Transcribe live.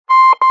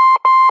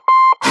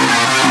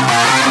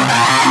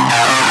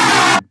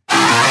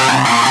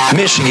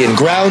Michigan,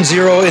 ground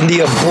zero in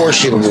the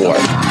abortion war.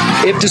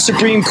 If the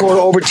Supreme Court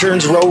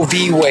overturns Roe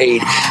v.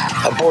 Wade,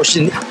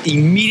 abortion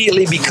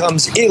immediately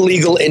becomes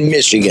illegal in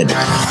Michigan.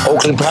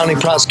 Oakland County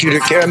Prosecutor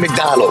Karen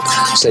McDonald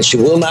says she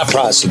will not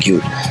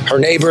prosecute. Her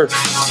neighbor,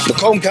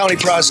 Macomb County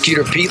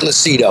Prosecutor Pete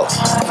Lucido,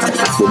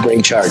 will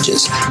bring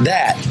charges.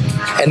 That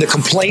and the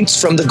complaints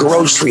from the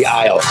grocery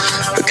aisle.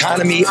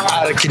 Economy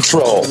out of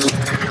control.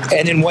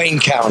 And in Wayne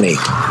County,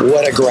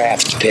 what a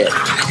graft pit.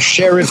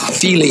 Sheriff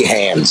Feely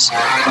hands.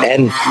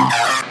 And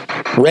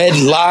read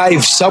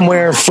live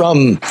somewhere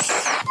from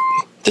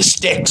the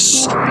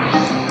sticks,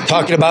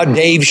 talking about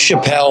Dave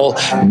Chappelle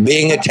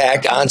being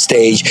attacked on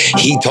stage.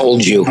 He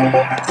told you.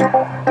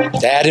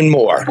 That and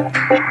more.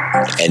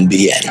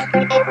 NBN.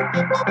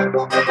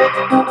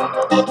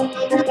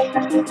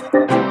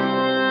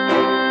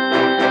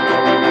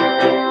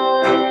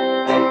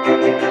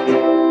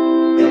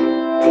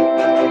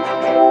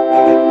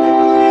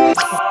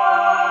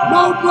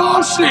 No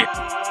bullshit.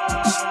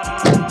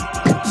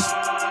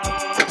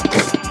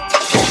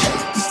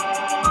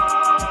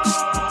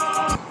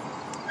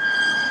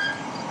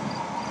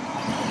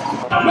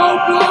 No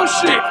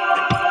bullshit.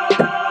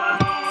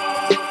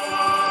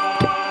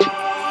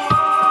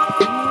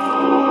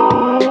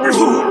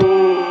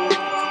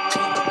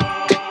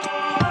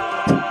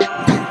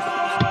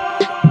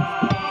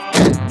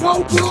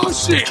 No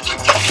bullshit.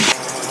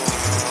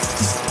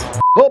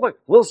 Colby,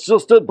 let's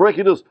just do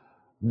breaking news.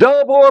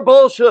 No more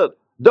bullshit.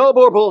 No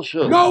more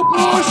bullshit. No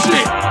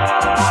bullshit.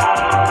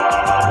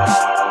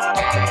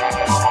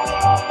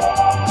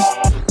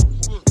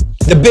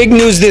 The big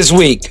news this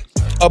week,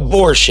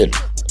 abortion.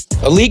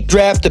 A leaked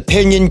draft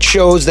opinion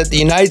shows that the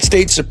United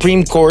States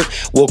Supreme Court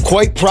will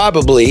quite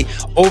probably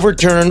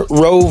overturn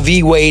Roe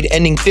v. Wade,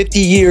 ending 50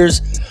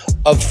 years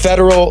of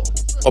federal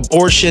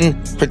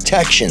abortion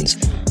protections.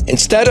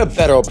 Instead of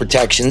federal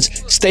protections,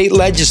 state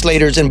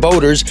legislators and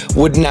voters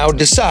would now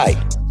decide.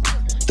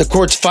 The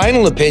court's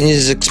final opinion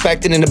is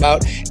expected in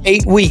about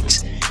 8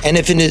 weeks, and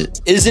if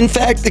it is in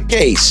fact the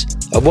case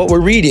of what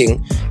we're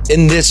reading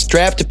in this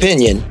draft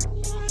opinion,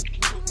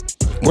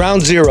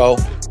 ground zero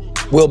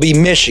will be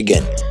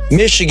Michigan.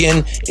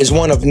 Michigan is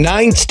one of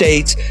 9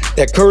 states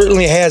that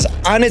currently has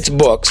on its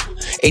books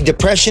a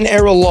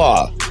Depression-era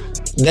law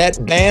that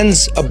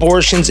bans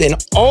abortions in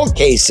all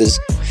cases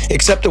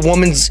except a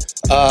woman's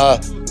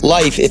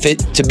life if it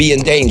to be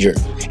in danger.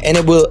 And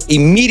it will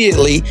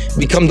immediately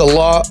become the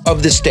law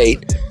of the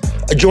state.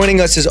 Joining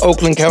us is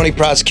Oakland County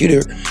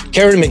Prosecutor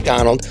Karen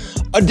McDonald,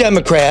 a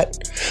Democrat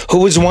who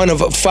was one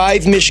of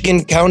 5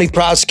 Michigan County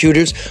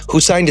prosecutors who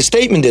signed a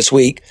statement this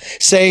week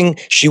saying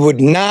she would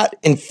not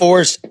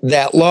enforce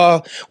that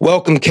law.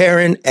 Welcome,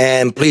 Karen,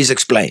 and please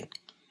explain.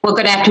 Well,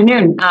 good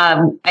afternoon.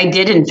 I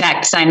did, in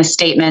fact, sign a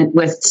statement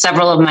with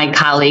several of my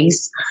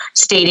colleagues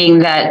stating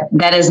that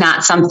that is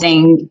not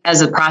something, as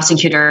a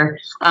prosecutor,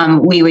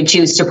 we would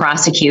choose to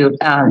prosecute,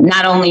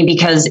 not only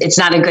because it's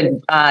not a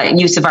good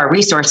use of our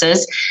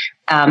resources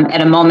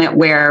at a moment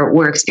where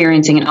we're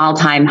experiencing an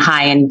all-time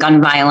high in gun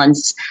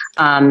violence,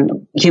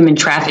 human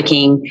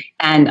trafficking,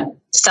 and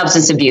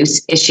substance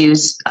abuse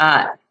issues,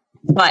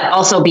 but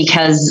also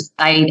because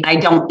I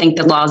don't think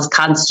the law is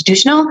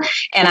constitutional,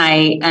 and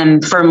I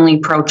am firmly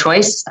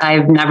pro-choice.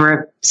 I've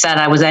never said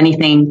I was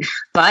anything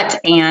but,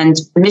 and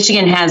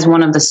Michigan has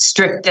one of the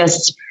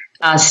strictest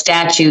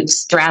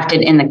statutes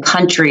drafted in the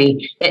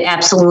country. It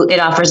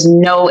offers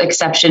no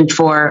exception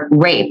for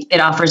rape. It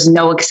offers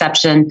no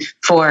exception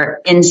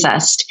for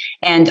incest.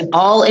 And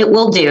all it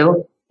will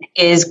do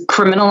is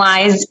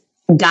criminalize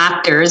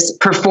doctors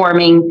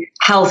performing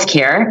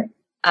healthcare.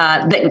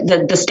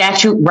 The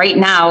statute right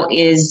now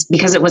is,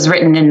 because it was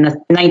written in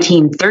the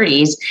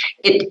 1930s,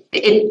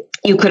 it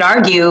you could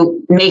argue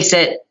makes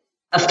it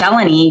a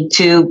felony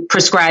to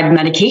prescribe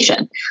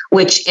medication,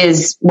 which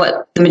is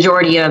what the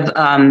majority of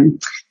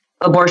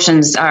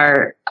abortions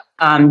are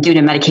due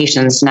to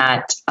medications,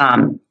 not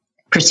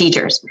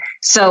procedures.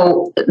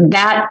 So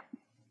that's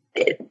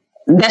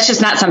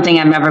just not something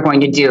I'm ever going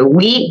to do.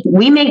 We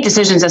make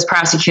decisions as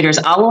prosecutors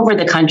all over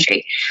the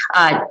country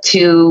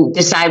to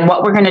decide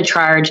what we're going to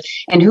charge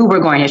and who we're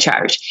going to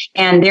charge.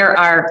 And there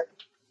are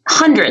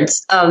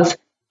hundreds of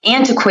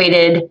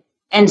antiquated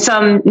and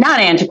some not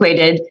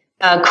antiquated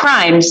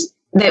crimes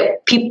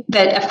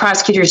that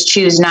prosecutors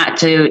choose not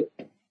to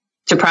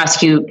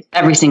prosecute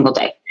every single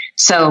day.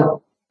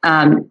 So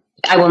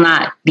I will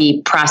not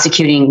be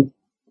prosecuting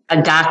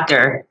a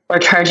doctor or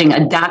charging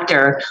a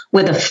doctor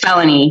with a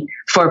felony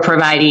for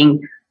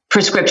providing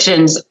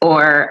prescriptions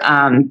or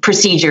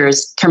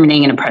procedures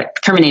terminating a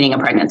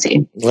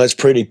pregnancy. Well, that's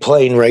pretty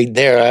plain right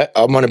there.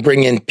 I'm going to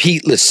bring in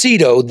Pete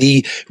Lucido,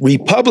 the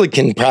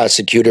Republican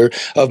prosecutor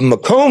of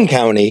Macomb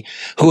County,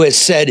 who has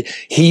said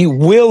he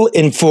will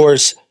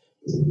enforce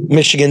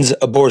Michigan's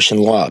abortion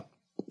law.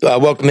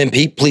 Welcome in,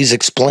 Pete. Please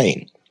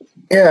explain.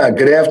 Yeah,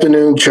 good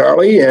afternoon,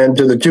 Charlie, and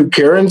to the two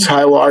Karens,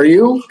 how are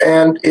you?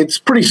 And it's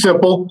pretty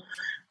simple.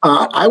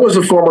 I was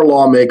a former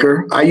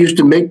lawmaker. I used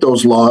to make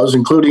those laws,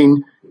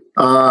 including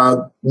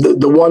the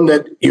one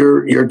that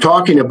you're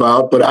talking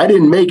about, but I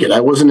didn't make it.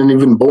 I wasn't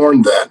even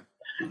born then.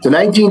 The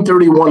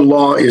 1931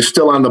 law is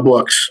still on the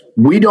books.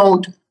 We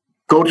don't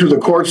go through the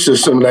court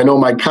system, and I know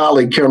my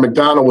colleague, Karen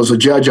McDonald, was a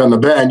judge on the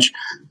bench.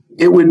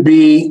 It would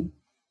be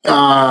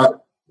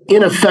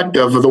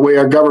ineffective of the way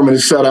our government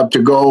is set up to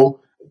go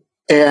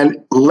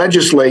and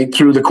legislate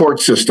through the court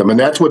system. And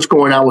that's what's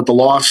going on with the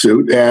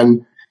lawsuit.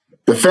 And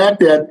the fact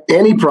that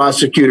any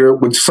prosecutor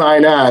would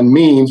sign on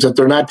means that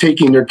they're not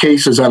taking their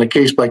cases on a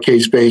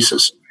case-by-case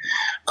basis.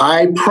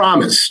 I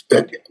promised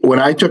that when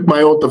I took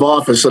my oath of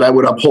office that I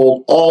would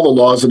uphold all the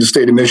laws of the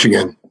state of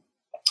Michigan.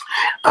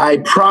 I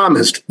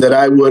promised that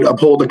I would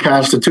uphold the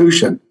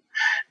Constitution.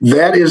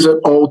 That is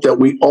an oath that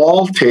we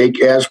all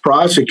take as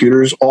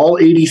prosecutors, all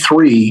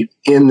 83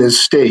 in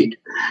this state.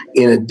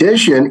 In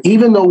addition,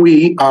 even though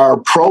we are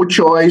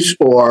pro-choice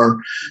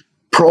or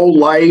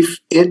pro-life,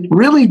 it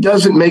really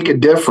doesn't make a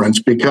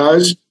difference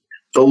because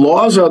the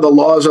laws are the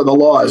laws are the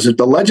laws. If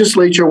the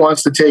legislature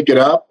wants to take it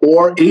up,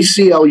 or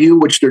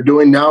ACLU, which they're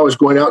doing now, is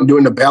going out and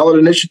doing a ballot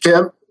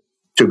initiative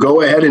to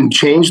go ahead and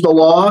change the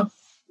law,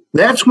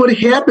 that's what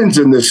happens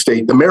in this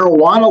state. The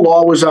marijuana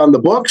law was on the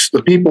books.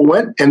 The people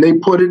went and they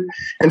put it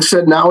and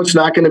said, now it's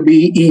not going to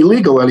be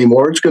illegal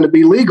anymore. It's going to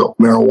be legal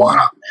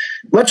marijuana.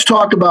 Let's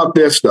talk about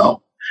this,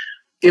 though.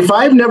 If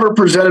I've never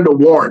presented a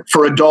warrant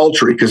for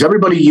adultery, because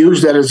everybody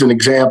used that as an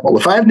example,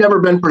 if I've never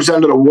been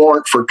presented a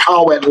warrant for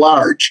cow at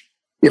large,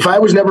 if I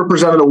was never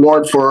presented a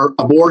warrant for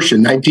abortion,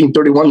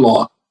 1931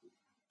 law,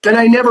 then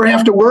I never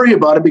have to worry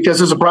about it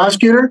because as a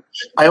prosecutor,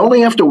 I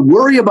only have to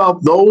worry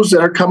about those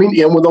that are coming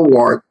in with a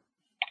warrant,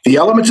 the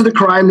elements of the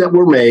crime that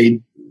were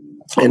made,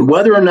 and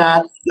whether or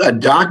not a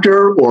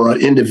doctor or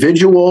an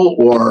individual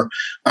or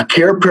a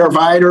care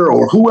provider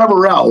or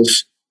whoever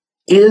else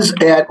is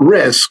at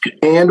risk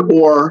and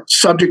or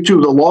subject to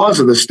the laws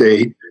of the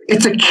state.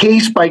 It's a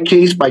case by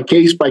case by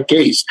case by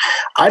case.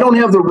 I don't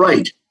have the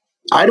right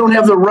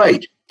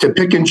to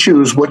pick and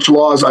choose which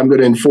laws I'm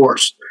going to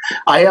enforce.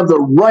 I have the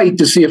right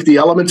to see if the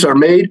elements are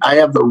made. I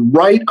have the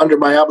right under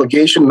my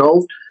obligation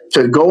oath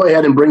to go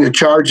ahead and bring the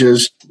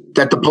charges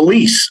that the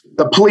police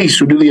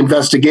who do the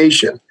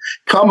investigation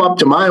come up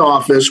to my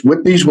office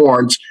with these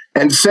warrants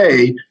and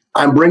say,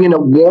 I'm bringing a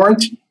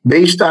warrant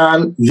based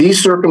on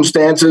these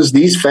circumstances,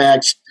 these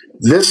facts,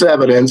 this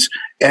evidence,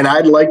 and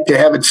I'd like to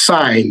have it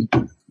signed.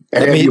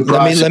 Let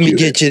me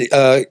get you,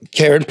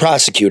 Karen,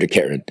 prosecutor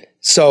Karen.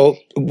 So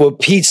what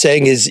Pete's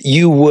saying is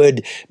you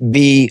would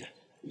be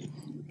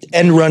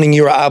end running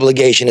your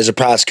obligation as a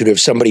prosecutor if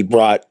somebody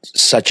brought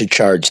such a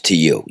charge to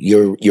you.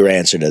 Your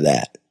answer to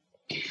that?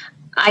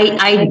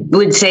 I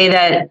would say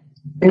that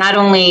not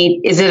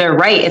only is it a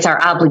right, it's our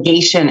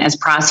obligation as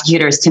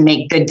prosecutors to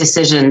make good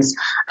decisions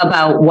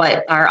about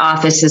what our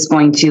office is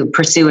going to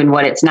pursue and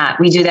what it's not.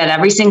 We do that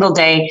every single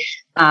day.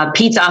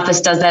 Pete's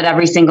office does that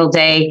every single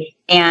day.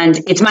 And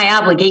it's my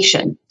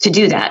obligation to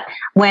do that.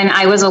 When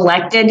I was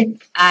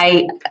elected,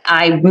 I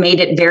made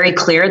it very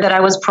clear that I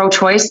was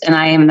pro-choice, and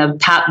I am the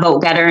top vote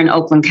getter in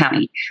Oakland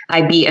County.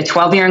 I beat a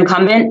 12-year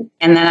incumbent,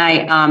 and then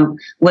I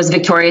was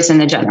victorious in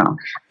the general.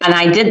 And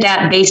I did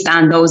that based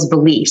on those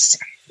beliefs.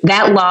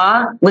 That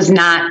law was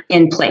not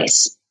in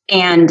place.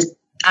 And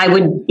I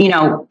would,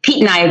 Pete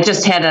and I have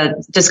just had a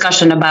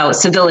discussion about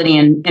civility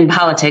in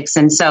politics.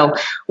 And so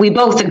we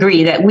both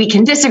agree that we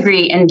can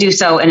disagree and do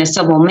so in a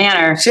civil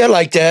manner. See, I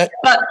like that.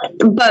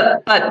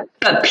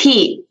 But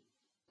Pete,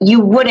 you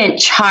wouldn't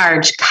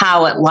charge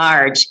cow at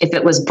large if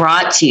it was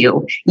brought to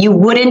you. You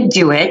wouldn't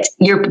do it.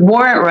 Your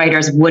warrant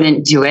writers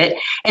wouldn't do it.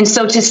 And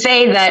so to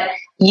say that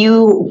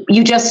you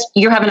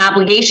have an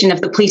obligation,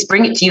 if the police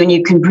bring it to you and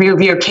you can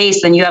prove your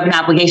case, then you have an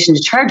obligation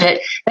to charge it.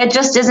 That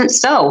just isn't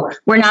so.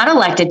 We're not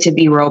elected to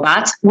be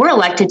robots. We're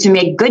elected to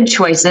make good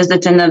choices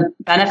that's in the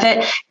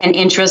benefit and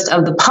interest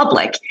of the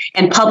public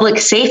and public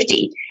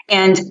safety.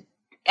 And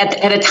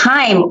at a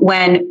time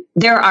when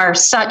there are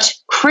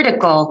such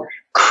critical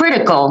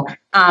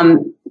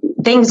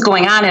things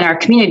going on in our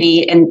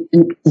community, and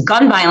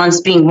gun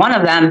violence being one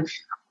of them,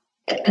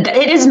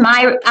 it is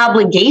my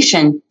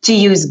obligation to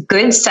use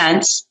good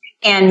sense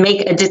and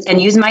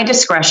use my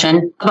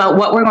discretion about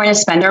what we're going to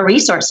spend our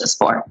resources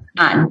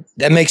on.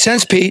 That makes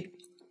sense, Pete.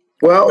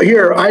 Well,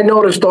 here, I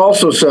noticed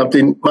also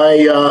something.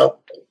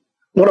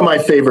 One of my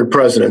favorite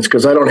presidents,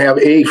 because I don't have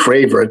a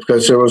favorite,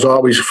 because there was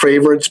always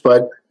favorites,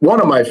 but one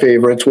of my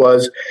favorites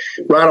was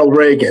Ronald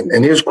Reagan.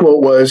 And his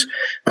quote was,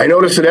 I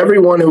notice that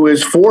everyone who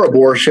is for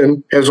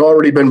abortion has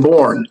already been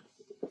born.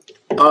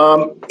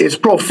 It's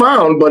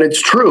profound, but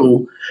it's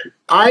true.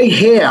 I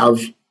have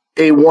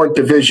a warrant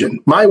division.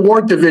 My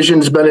warrant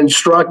division's been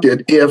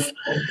instructed, if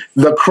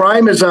the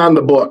crime is on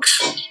the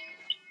books,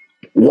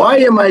 why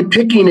am I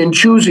picking and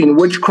choosing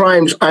which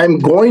crimes I'm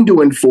going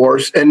to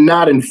enforce and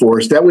not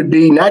enforce? That would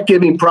be not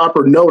giving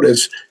proper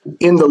notice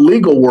in the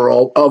legal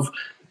world of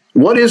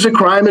what is a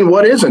crime and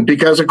what isn't.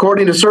 Because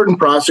according to certain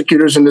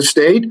prosecutors in the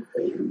state,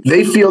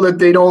 they feel that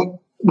they don't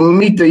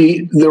meet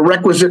the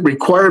requisite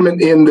requirement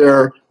in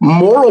their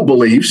moral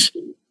beliefs,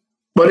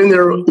 but in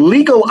their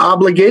legal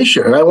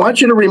obligation. And I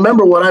want you to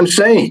remember what I'm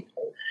saying.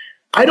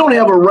 I don't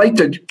have a right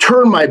to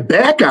turn my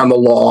back on the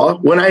law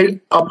when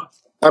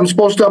I'm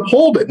supposed to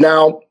uphold it.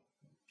 Now,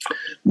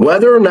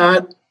 Whether or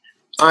not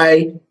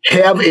I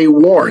have a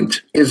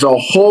warrant is a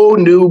whole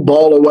new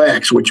ball of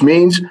wax, which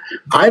means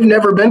I've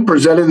never been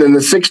presented in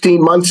the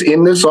 16 months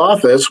in this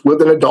office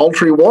with an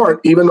adultery warrant,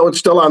 even though it's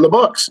still on the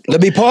books.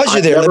 Let me pause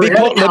you there.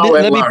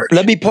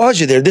 Let me pause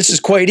you there. This is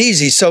quite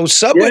easy. So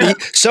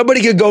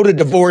somebody could go to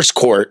divorce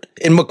court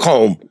in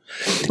Macomb,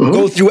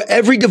 go through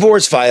every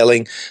divorce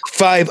filing,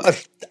 find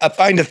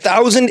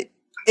 1,000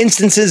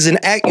 instances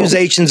and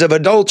accusations of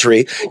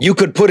adultery. You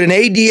could put an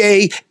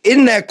ADA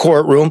in that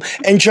courtroom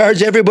and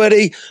charge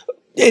everybody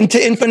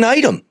into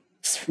infinitum.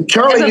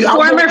 Charlie, as a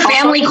former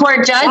family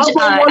court judge,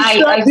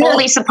 I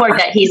fully support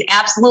that. He's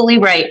absolutely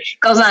right.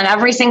 Goes on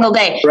every single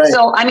day. Right.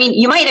 So, I mean,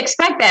 you might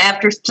expect that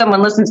after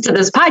someone listens to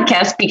this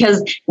podcast,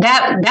 because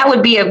that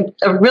would be a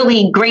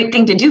really great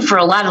thing to do for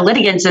a lot of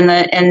litigants in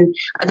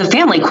the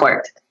family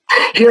court.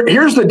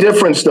 Here's the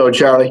difference, though,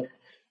 Charlie.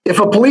 If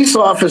a police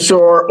officer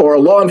or a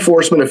law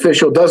enforcement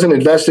official doesn't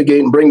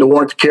investigate and bring the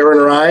warrant to Karen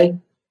or I,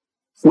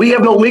 we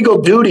have no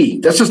legal duty.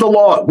 This is the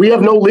law. We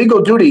have no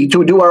legal duty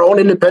to do our own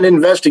independent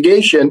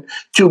investigation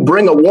to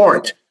bring a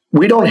warrant.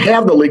 We don't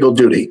have the legal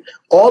duty.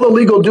 All the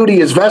legal duty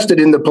is vested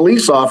in the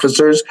police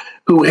officers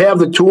who have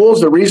the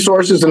tools, the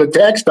resources, and the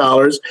tax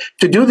dollars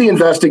to do the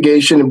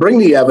investigation and bring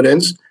the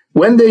evidence.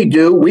 When they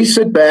do, we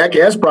sit back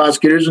as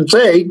prosecutors and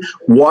say,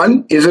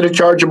 1, is it a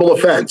chargeable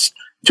offense?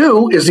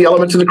 2, is the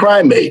elements of the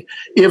crime made?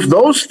 If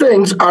those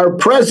things are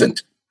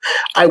present,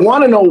 I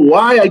want to know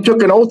why I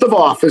took an oath of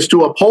office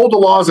to uphold the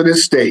laws of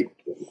this state.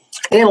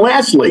 And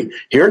lastly,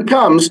 here it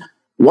comes.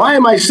 Why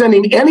am I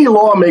sending any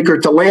lawmaker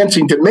to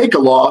Lansing to make a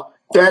law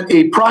that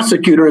a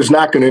prosecutor is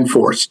not going to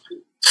enforce?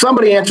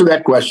 Somebody answer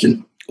that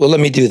question. Well,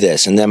 let me do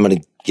this, and then I'm going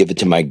to give it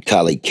to my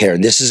colleague,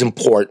 Karen. This is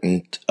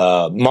important.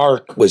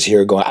 Mark was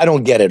here going, I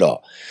don't get it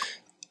all.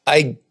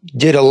 I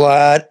did a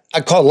lot.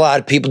 I call a lot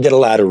of people, did a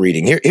lot of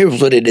reading.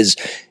 Here's what it is.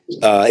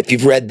 If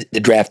you've read the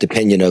draft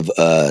opinion of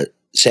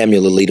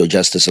Samuel Alito,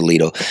 Justice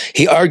Alito,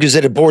 he argues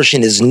that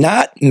abortion is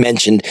not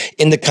mentioned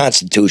in the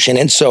Constitution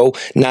and so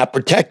not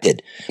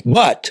protected.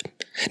 But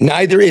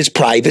neither is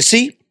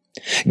privacy,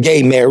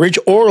 gay marriage,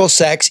 oral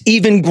sex,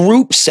 even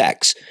group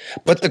sex.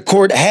 But the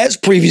court has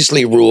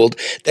previously ruled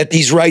that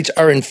these rights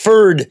are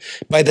inferred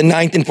by the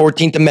 9th and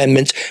 14th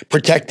Amendments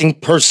protecting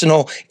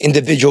personal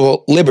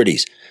individual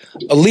liberties.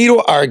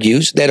 Alito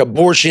argues that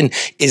abortion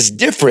is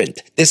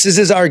different. This is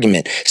his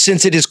argument,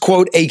 since it is,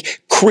 quote, a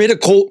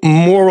critical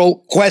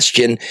moral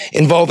question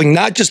involving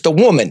not just a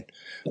woman,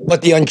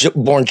 but the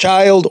unborn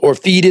child or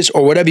fetus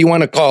or whatever you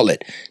want to call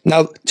it.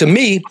 Now, to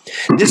me,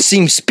 this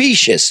seems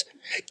specious,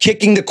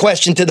 kicking the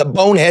question to the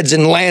boneheads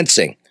in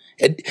Lansing.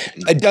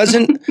 It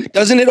doesn't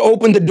it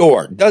open the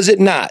door? Does it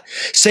not?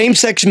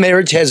 Same-sex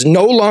marriage has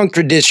no long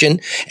tradition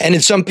and in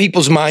some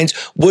people's minds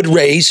would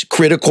raise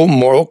critical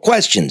moral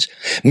questions.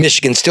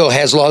 Michigan still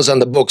has laws on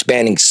the books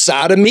banning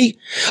sodomy,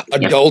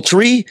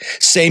 adultery,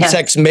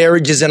 same-sex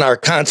marriages in our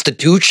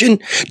Constitution.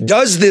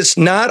 Does this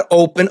not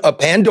open a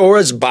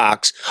Pandora's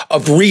box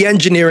of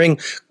re-engineering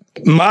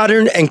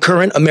modern and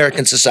current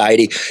American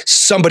society?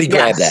 Somebody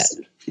grab that.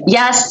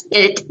 Yes,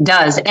 it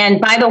does.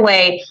 And by the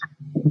way,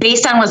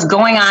 based on what's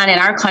going on in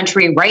our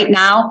country right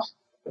now,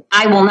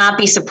 I will not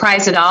be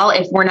surprised at all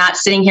if we're not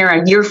sitting here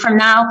a year from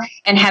now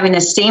and having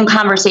the same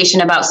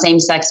conversation about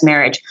same-sex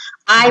marriage.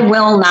 I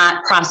will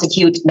not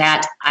prosecute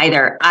that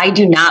either. I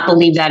do not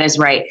believe that is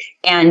right.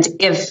 And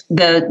if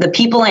the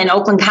people in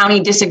Oakland County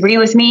disagree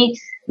with me,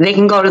 they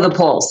can go to the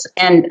polls.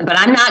 But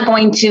I'm not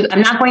going to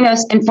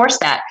enforce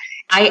that.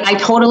 I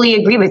totally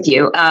agree with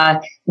you.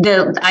 I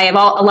have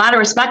a lot of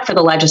respect for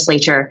the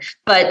legislature,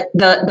 but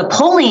the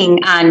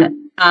polling on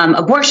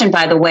abortion,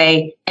 by the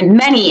way, in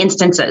many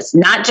instances,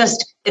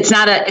 it's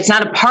not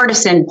a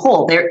partisan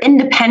poll. They're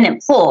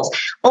independent polls.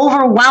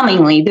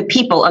 Overwhelmingly, the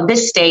people of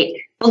this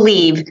state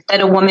believe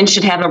that a woman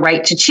should have a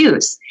right to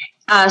choose.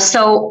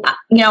 So,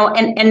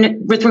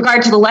 and with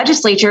regard to the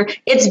legislature,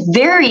 it's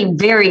very,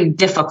 very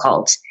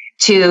difficult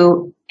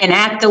to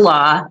enact a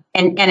law,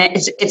 and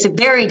it's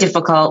very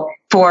difficult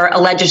for a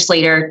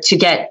legislator to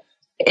get,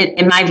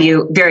 in my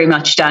view, very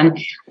much done.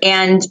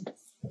 And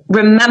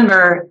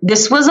remember,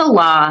 this was a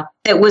law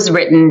that was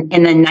written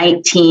in the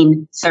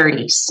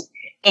 1930s.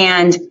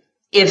 And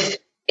if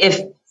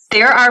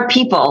there are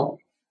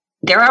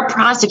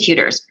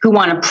prosecutors who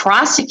want to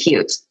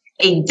prosecute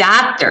a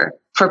doctor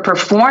for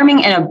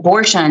performing an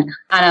abortion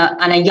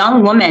on a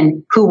young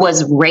woman who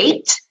was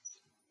raped,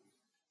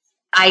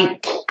 I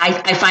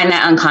find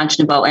that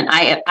unconscionable, and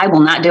I will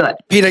not do it.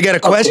 Pete, I got a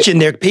question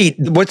there. Pete,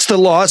 what's the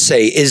law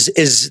say?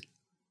 Is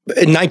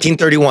in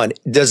 1931,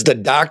 does the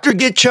doctor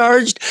get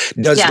charged?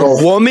 Does the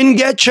woman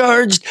get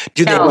charged?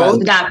 Do they both?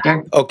 The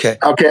doctor. Okay.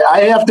 I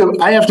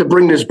have to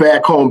bring this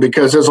back home,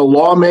 because as a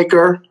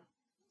lawmaker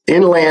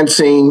in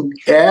Lansing,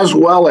 as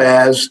well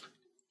as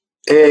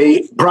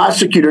a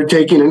prosecutor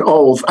taking an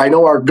oath, I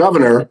know our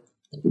governor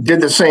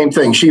did the same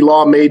thing. She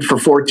law made for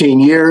 14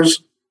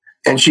 years,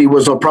 and she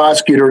was a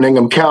prosecutor in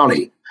Ingham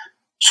County.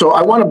 So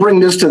I want to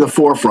bring this to the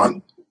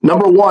forefront.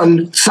 Number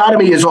one,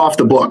 sodomy is off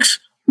the books.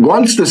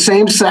 Once the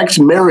same-sex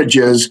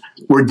marriages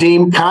were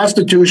deemed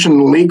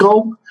constitutionally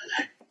legal,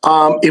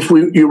 if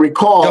you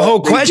recall, the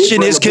whole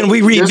question is, can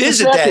we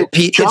revisit that,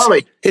 Pete?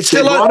 Charlie, it's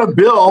still brought a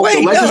bill.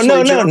 Wait,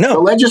 the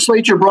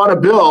legislature brought a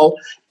bill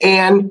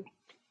and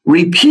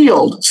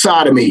repealed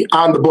sodomy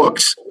on the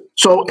books.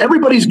 So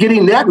everybody's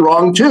getting that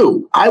wrong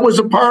too. I was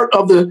a part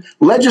of the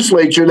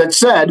legislature that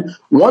said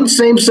once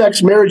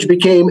same-sex marriage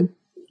became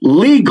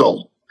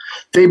legal,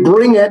 they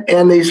bring it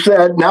and they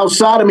said now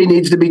sodomy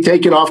needs to be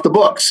taken off the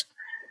books.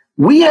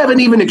 We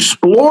haven't even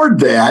explored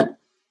that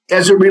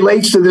as it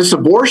relates to this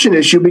abortion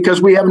issue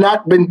because we have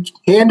not been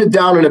handed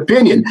down an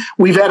opinion.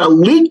 We've had a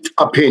leaked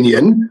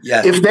opinion.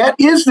 Yes. If that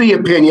is the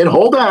opinion,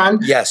 hold on.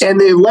 Yes. And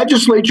the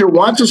legislature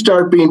wants to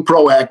start being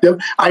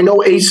proactive. I know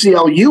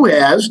ACLU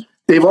has.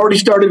 They've already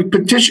started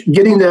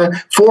getting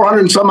the 400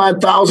 and some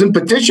odd thousand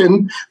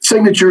petition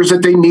signatures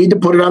that they need to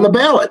put it on the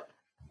ballot.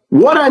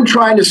 What I'm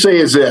trying to say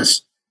is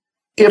this.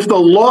 If the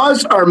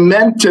laws are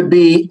meant to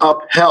be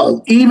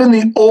upheld, even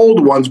the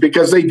old ones,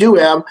 because they do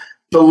have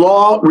the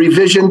Law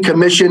Revision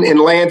Commission in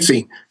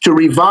Lansing to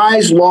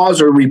revise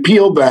laws or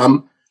repeal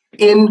them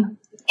in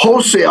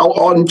wholesale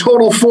on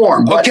total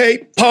form. But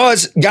okay,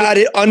 pause. Got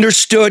it.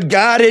 Understood.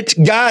 Got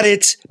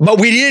it. But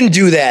we didn't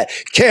do that.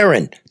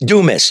 Karen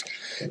Dumas.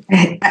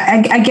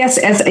 I guess,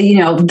 as you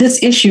know,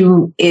 this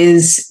issue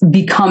is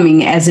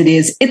becoming, as it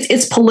is,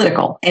 it's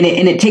political, and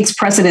it takes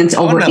precedence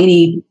over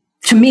any,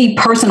 to me,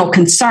 personal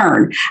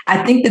concern.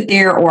 I think that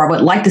I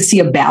would like to see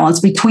a balance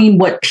between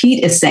what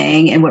Pete is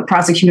saying and what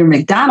Prosecutor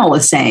McDonald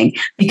is saying,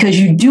 because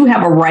you do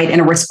have a right and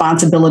a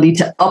responsibility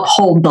to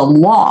uphold the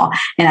law.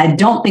 And I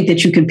don't think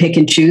that you can pick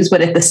and choose,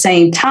 but at the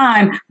same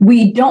time,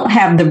 we don't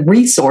have the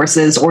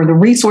resources, or the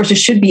resources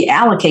should be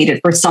allocated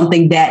for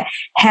something that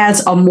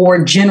has a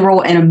more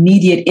general and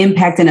immediate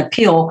impact and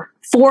appeal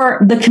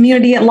for the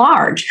community at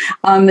large.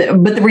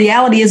 But the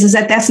reality is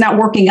that that's not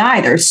working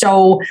either.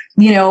 So,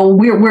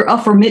 we're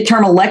up for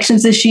midterm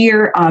elections this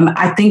year.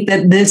 I think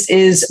that this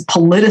is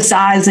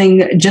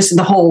politicizing just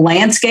the whole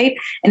landscape.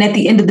 And at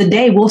the end of the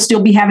day, we'll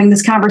still be having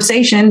this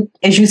conversation,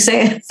 as you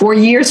said, 4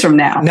 years from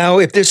now. Now,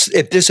 if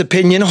this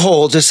opinion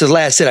holds, this is the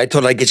last hit. I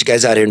told I'd get you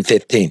guys out here in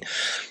 15.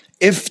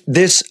 If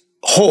this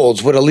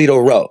holds what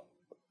Alito wrote,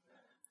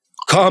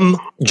 come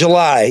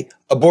July,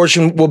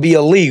 abortion will be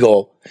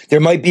illegal.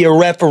 There might be a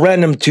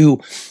referendum to,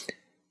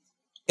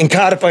 in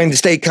codifying the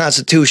state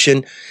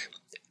constitution,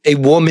 a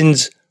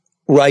woman's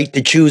right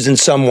to choose in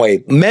some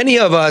way. Many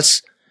of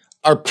us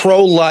are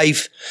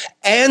pro-life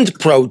and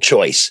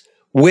pro-choice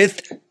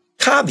with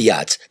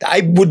caveats.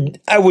 I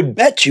would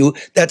bet you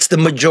that's the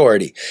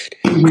majority.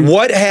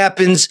 What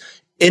happens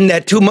in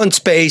that 2-month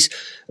space,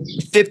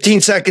 15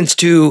 seconds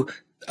to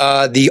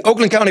the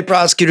Oakland County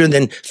prosecutor, and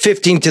then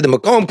 15 to the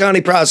Macomb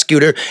County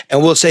prosecutor,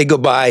 and we'll say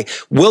goodbye.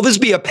 Will this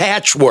be a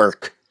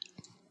patchwork?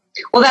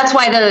 Well, that's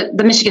why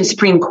the Michigan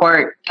Supreme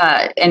Court,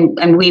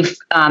 and we've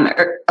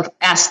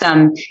asked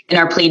them in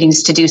our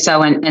pleadings to do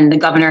so, and the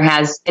governor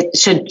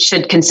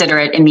should consider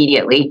it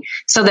immediately,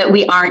 so that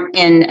we aren't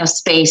in a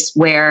space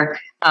where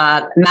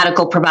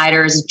medical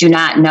providers do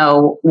not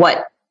know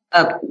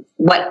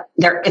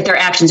if their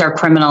actions are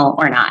criminal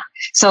or not.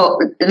 So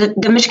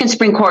the Michigan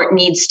Supreme Court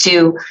needs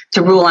to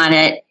rule on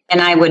it,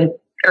 and I would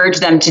urge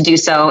them to do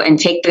so and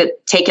take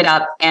it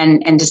up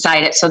and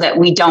decide it, so that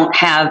we don't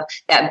have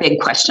that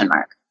big question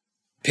mark.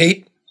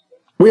 Pete?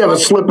 We have a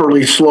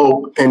slippery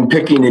slope in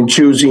picking and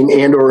choosing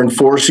and or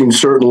enforcing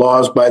certain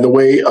laws by the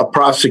way a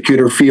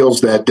prosecutor feels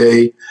that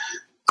day.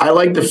 I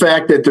like the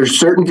fact that there's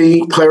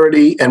certainty,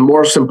 clarity, and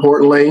most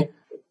importantly,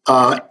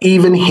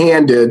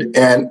 even-handed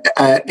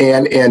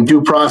and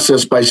due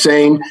process by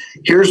saying,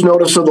 here's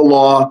notice of the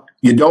law.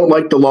 You don't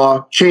like the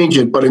law, change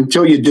it. But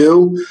until you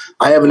do,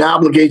 I have an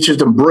obligation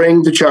to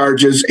bring the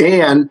charges,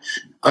 and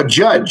a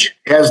judge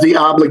has the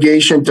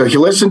obligation to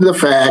listen to the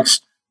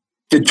facts,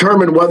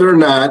 determine whether or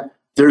not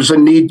there's a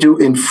need to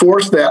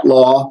enforce that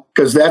law,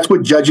 because that's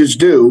what judges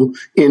do,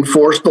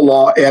 enforce the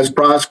law as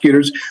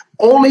prosecutors.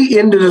 Only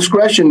in the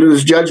discretion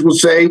this judge will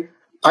say,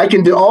 I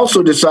can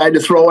also decide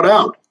to throw it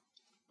out.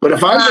 But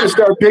if I'm going to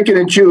start picking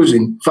and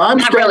choosing, if I'm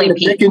starting to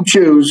pick and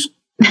choose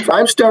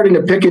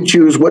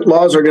what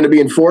laws are going to be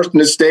enforced in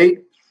the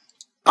state,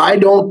 I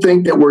don't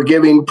think that we're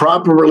giving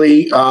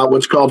properly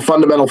what's called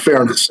fundamental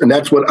fairness. And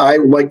that's what I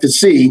would like to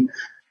see.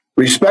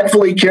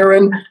 Respectfully,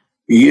 Karen,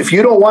 if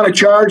you don't want to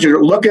charge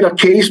or look at a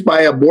case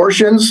by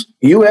abortions,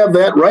 you have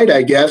that right,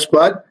 I guess.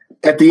 But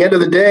at the end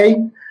of the day,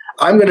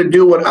 I'm going to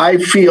do what I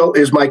feel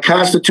is my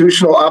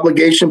constitutional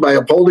obligation by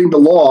upholding the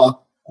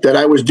law that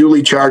I was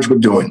duly charged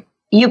with doing.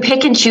 You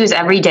pick and choose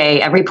every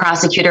day. Every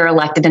prosecutor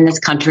elected in this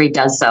country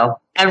does so.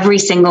 Every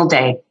single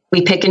day.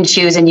 We pick and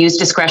choose and use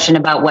discretion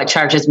about what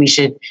charges we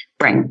should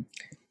bring.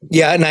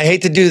 Yeah, and I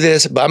hate to do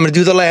this, but I'm going to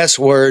do the last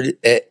word.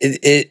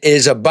 It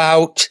is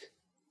about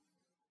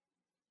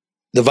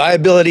the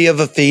viability of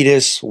a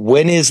fetus.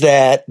 When is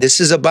that? This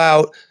is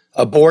about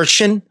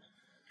abortion.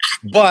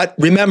 But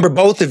remember,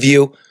 both of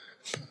you,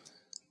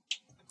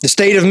 The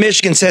state of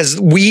Michigan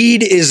says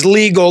weed is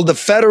legal. The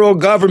federal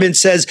government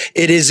says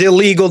it is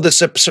illegal. The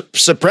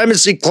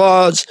Supremacy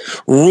Clause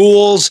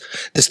rules.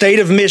 The state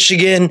of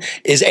Michigan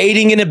is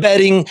aiding and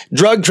abetting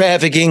drug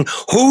trafficking.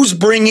 Who's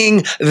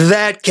bringing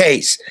that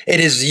case?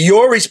 It is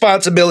your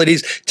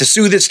responsibilities to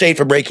sue the state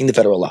for breaking the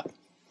federal law.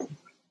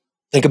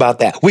 Think about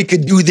that. We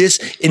could do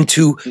this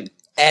into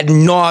ad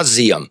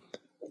nauseum,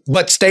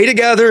 but stay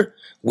together.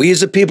 We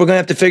as a people are going to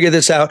have to figure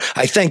this out.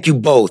 I thank you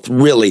both,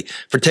 really,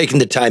 for taking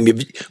the time. You're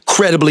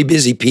incredibly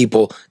busy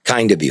people.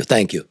 Kind of you.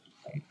 Thank you.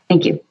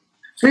 Thank you.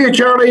 See you,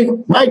 Charlie.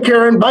 Bye,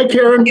 Karen. Bye,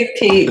 Karen.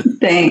 Pete,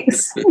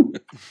 thanks.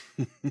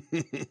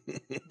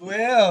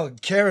 Well,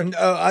 Karen,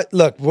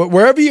 look,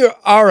 wherever you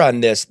are on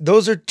this,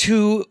 those are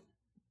two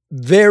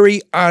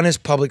very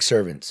honest public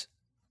servants.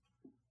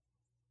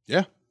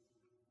 Yeah.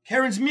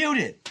 Karen's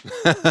muted.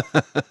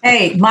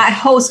 Hey, my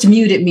host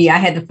muted me. I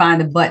had to find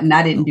the button.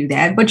 I didn't do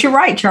that. But you're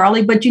right,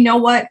 Charlie. But you know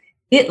what?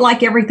 It,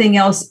 like everything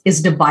else,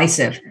 is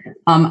divisive.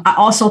 I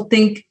also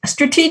think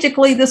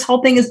strategically, this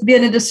whole thing has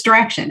been a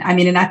distraction. I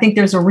mean, and I think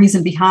there's a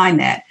reason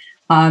behind that.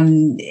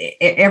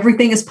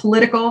 Everything is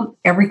political.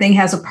 Everything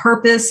has a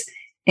purpose.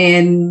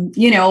 And,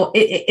 you know,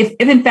 if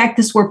in fact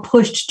this were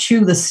pushed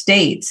to the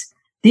states,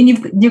 then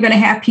you're going to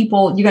have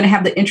people, you're going to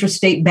have the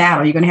interstate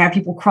battle. You're going to have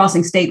people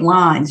crossing state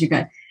lines.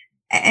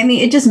 I mean,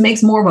 it just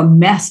makes more of a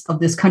mess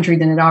of this country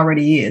than it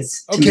already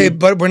is. Okay,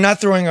 but we're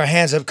not throwing our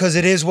hands up because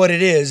it is what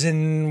it is,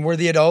 and we're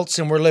the adults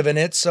and we're living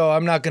it. So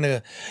I'm not going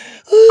to.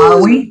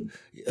 Are we?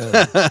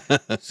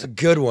 It's a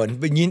good one.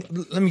 But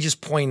let me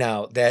just point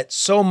out that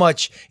so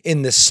much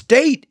in the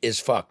state is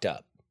fucked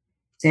up.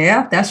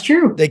 Yeah, that's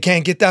true. They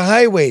can't get the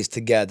highways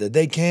together.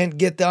 They can't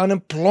get the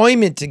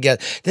unemployment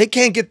together. They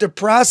can't get their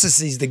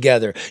processes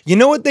together. You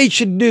know what they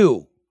should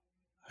do?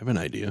 I have an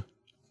idea.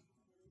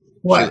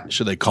 What?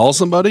 Should they call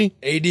somebody?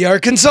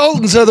 ADR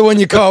Consultants are the one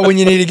you call when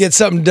you need to get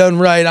something done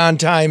right, on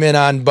time and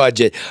on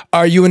budget.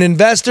 Are you an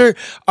investor?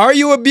 Are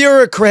you a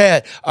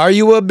bureaucrat? Are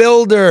you a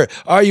builder?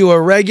 Are you a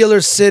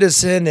regular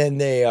citizen and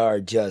they are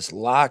just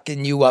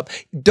locking you up?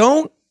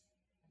 Don't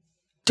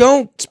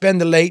spend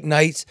the late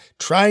nights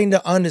trying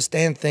to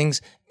understand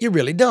things you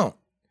really don't.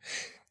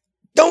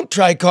 Don't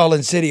try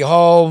calling City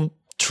Hall,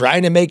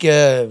 trying to make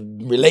a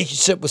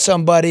relationship with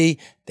somebody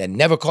that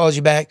never calls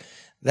you back.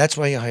 That's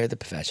why you hire the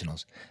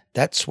professionals.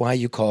 That's why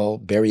you call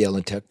Barry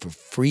Allen Tech for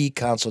free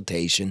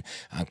consultation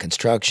on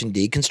construction,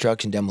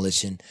 deconstruction,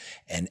 demolition,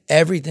 and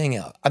everything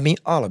else. I mean,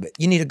 all of it.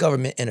 You need a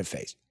government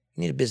interface.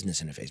 You need a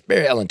business interface.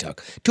 Barry Allen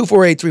Tech,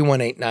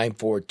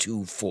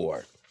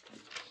 248-318-9424.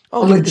 A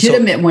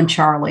legitimate one,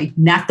 Charlie,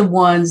 not the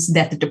ones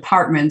that the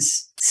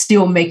departments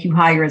still make you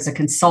hire as a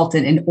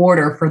consultant in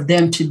order for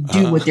them to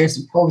do what they're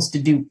supposed to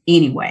do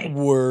anyway.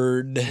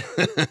 Word.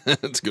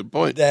 That's a good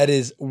point. That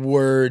is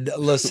word.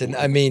 Listen,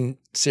 I mean,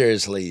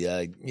 seriously,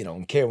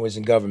 when Karen was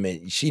in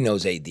government, she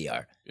knows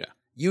ADR. Yeah.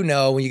 You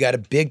know, when you got a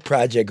big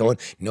project going,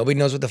 nobody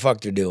knows what the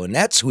fuck they're doing.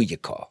 That's who you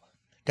call.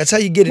 That's how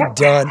you get it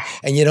done,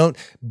 and you don't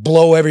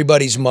blow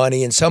everybody's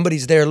money, and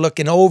somebody's there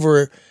looking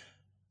over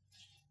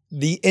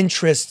the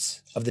interests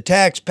of the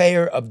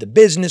taxpayer, of the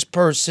business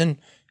person,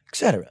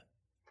 etc.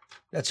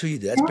 That's who you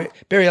do. That's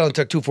Barry Allen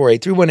Tuck,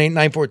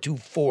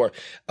 248-318-9424.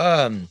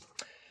 Right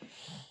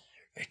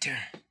there.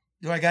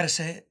 Do I got to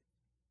say it?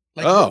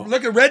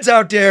 Look at Red's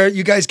out there.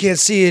 You guys can't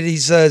see it.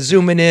 He's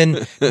zooming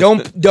in.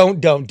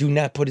 Do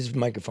not put his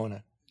microphone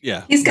on.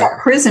 Yeah. He's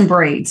got prison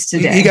braids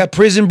today. He got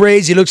prison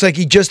braids. He looks like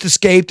he just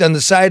escaped on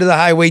the side of the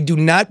highway. Do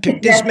not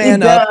pick this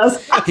man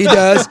up. He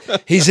does.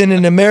 He's in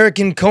an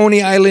American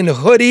Coney Island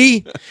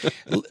hoodie.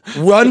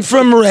 Run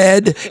from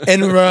Red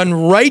and run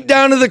right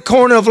down to the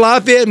corner of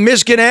Lafayette and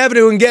Michigan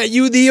Avenue and get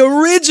you the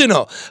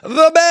original,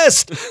 the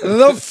best,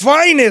 the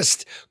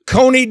finest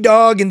Coney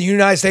dog in the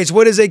United States.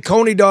 What is a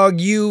Coney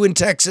dog? You in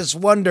Texas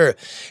wonder.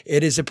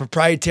 It is a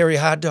proprietary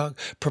hot dog,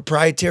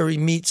 proprietary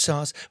meat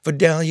sauce,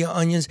 Vidalia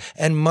onions,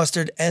 and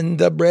mustard, and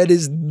the bread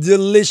is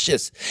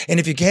delicious. And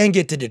if you can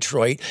get to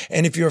Detroit,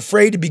 and if you're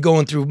afraid to be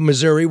going through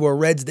Missouri where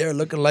Red's there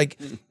looking like,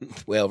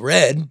 well,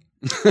 Red,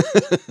 you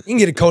can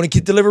get a Coney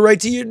kit delivered right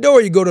to your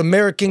door. You go to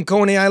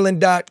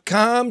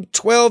AmericanConeyIsland.com,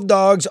 12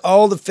 dogs,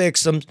 all the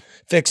fixings,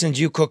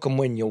 you cook them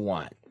when you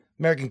want.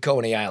 American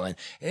Coney Island.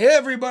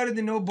 Everybody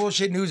that No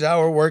Bullshit News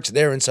Hour works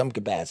there in some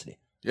capacity.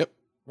 Yep.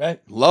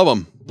 Right? Love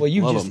them. Well,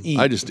 you Love just 'em. eat.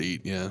 I just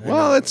eat, yeah.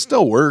 Well, it's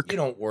still work. You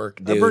don't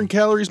work, dude. I burn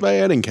calories by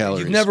adding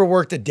calories. You've never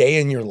worked a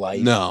day in your life.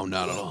 No,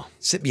 not at all.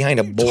 Sit behind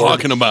a board.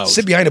 Talking about.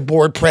 Sit behind a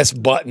board, press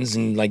buttons,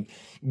 and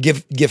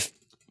give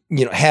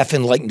half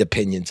enlightened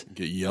opinions.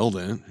 Get yelled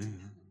at.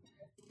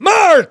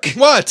 Mark!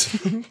 What?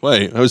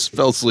 Wait, I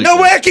fell asleep. No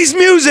Wacky's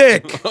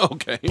music!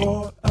 Okay.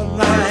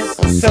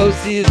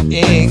 Associate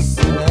Inc.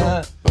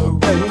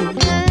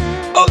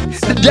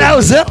 The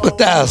Dow's up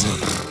 1,000.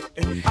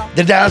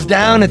 The Dow's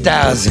down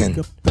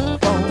 1,000.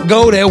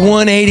 Go to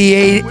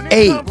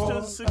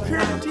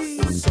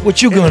 188.8.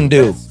 What you gonna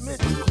do?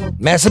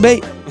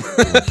 Masturbate?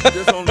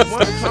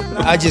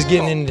 I just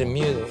getting into the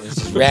music. It's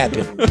just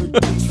rapping.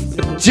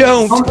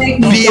 Don't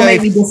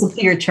make me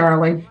disappear,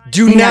 Charlie.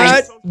 Do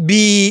not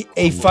be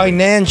a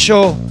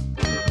financial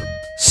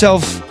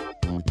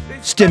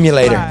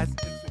self-stimulator.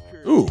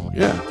 Ooh,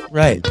 yeah.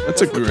 Right.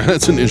 That's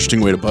an interesting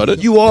way to put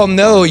it. You all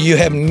know you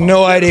have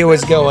no idea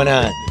what's going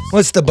on.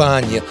 What's the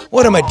bond yield?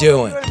 What am I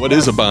doing? What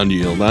is a bond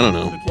yield? I don't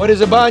know. What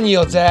is a bond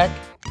yield, Zach?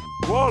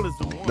 No one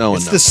It's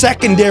knows. the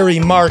secondary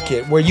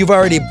market where you've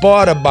already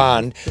bought a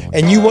bond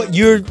and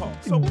you're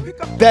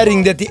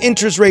betting that the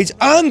interest rates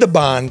on the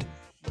bond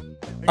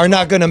are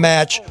not going to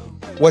match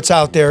what's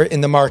out there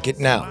in the market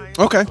now.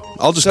 Okay,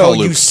 I'll just So call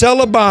Luke. you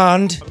sell a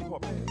bond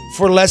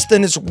for less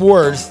than it's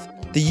worth,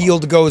 the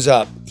yield goes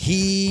up.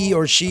 He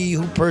or she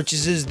who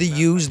purchases the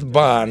used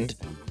bond,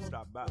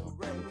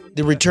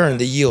 the return,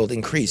 the yield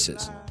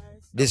increases.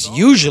 This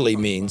usually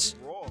means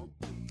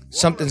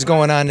something's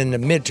going on in the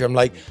midterm,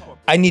 like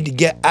I need to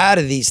get out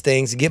of these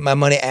things and get my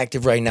money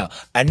active right now.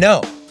 I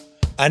know.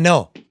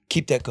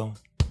 Keep that going.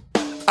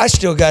 I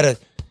still got to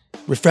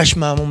refresh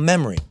my own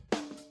memory.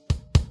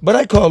 But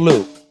I call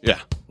Luke. Yeah.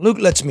 Luke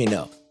lets me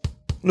know.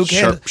 Luke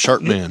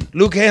Sharp man.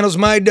 Luke handles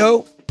my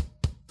dough.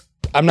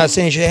 I'm not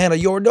saying she handle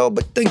your dough,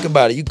 but think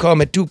about it. You call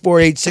him at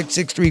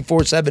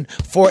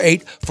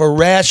 248-663-4748 for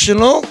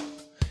rational,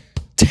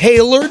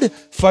 tailored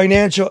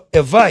financial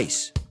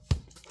advice.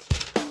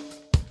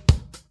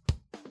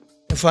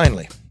 And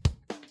finally,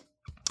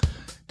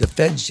 the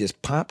Feds just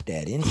popped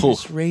that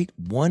interest rate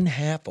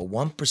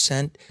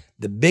 0.5%,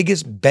 the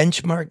biggest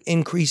benchmark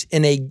increase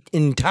in an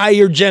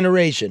entire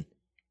generation.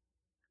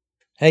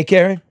 Hey,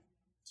 Karen?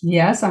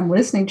 Yes, I'm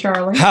listening,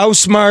 Charlie. How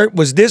smart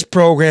was this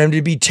program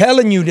to be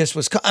telling you this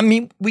was?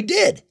 We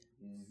did.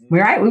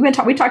 We're right. We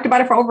talked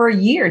about it for over a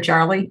year,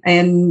 Charlie.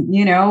 And,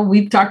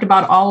 we've talked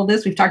about all of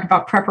this. We've talked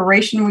about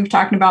preparation. We've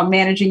talked about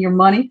managing your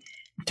money.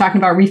 We've talked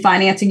about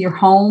refinancing your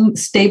home,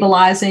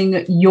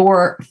 stabilizing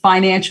your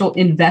financial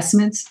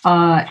investments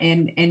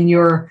and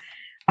your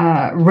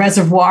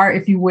reservoir,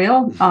 if you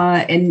will.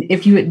 And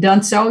if you had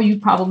done so,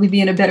 you'd probably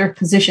be in a better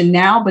position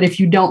now. But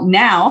if you don't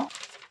now,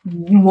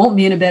 you won't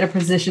be in a better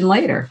position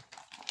later.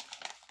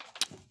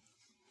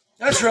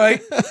 That's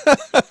right.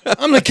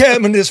 I'm the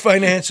captain of this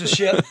financial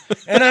ship,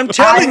 and I'm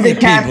telling I'm you the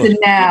captain people.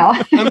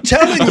 now. I'm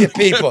telling you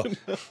people.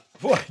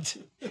 What?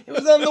 It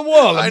was on the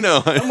wall. I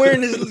know. I'm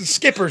wearing this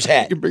skipper's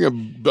hat. You can bring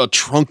a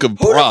trunk of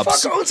Who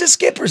props. the fuck owns a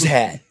skipper's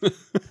hat?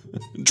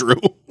 Drew.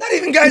 Not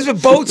even guys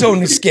with boats own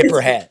the skipper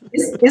hat.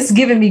 It's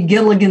giving me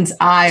Gilligan's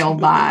Isle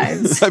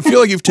vibes. I feel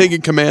like you've taken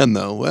command,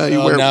 though. Well,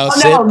 you wear. no,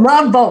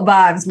 Love boat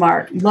vibes,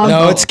 Mark. Love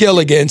No, boat. it's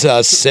Gilligan's.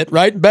 I'll sit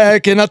right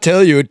back and I'll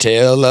tell you a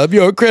tale of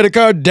your credit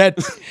card debt.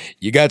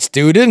 You got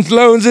student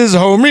loans, this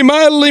home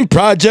remodeling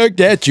project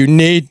that you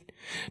need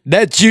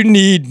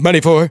money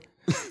for.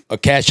 A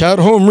cash out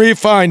home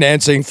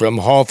refinancing from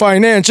Hall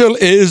Financial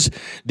is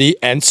the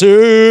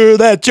answer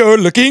that you're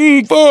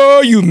looking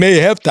for. You may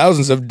have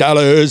thousands of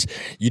dollars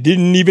you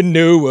didn't even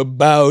know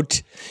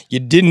about. The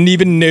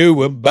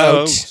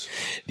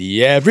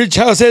average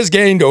house has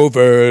gained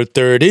over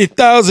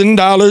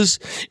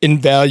 $30,000 in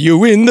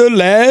value in the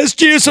last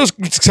year. So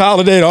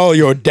consolidate all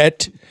your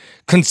debt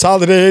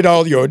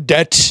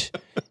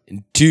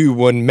into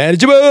one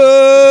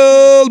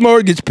manageable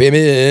mortgage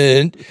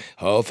payment.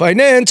 Hall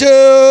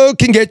Financial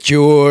can get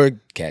your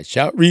cash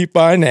out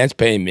refinance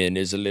payment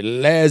as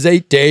little as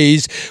 8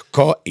 days.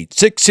 Call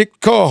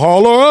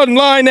 866-CALL-HALL or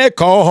online at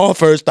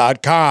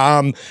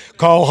callhallfirst.com.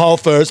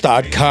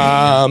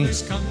 Callhallfirst.com.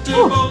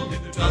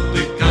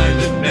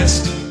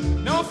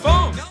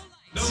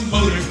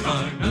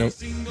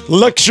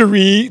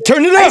 Luxury.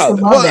 Turn it I up. used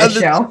to love that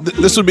show.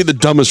 This would be the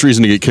dumbest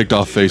reason to get kicked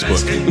off Facebook.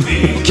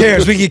 Who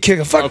cares? We get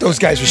kicked. Fuck those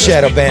guys with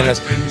shadow ban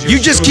us. You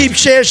just keep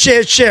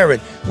sharing.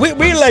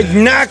 We're like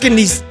knocking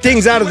these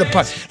things out of the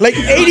park. Like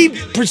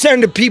 80%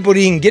 of the people that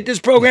even get this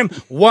program,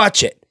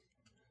 watch it.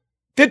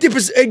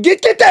 50%,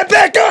 get that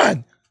back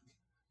on.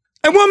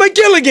 I want my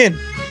Gilligan.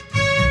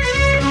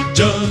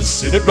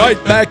 Just sit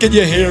right back and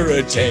you hear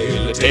a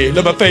tale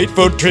of a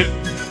fateful trip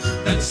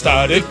that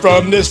started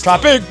from this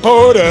tropic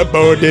port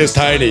aboard this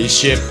tiny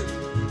ship.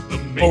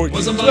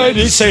 Was a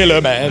mighty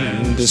sailor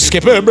man, the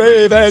skipper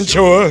brave and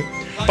sure.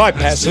 5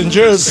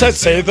 passengers set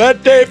sail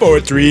that day for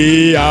a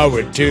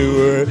 3-hour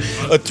tour.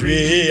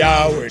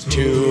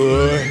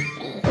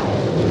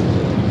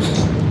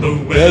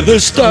 The weather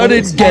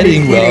started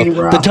getting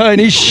rough. The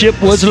tiny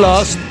ship was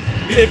lost.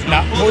 If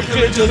not for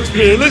Clinton's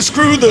fearless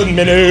crew, the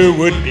Minnow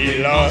would be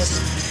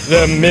lost.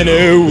 The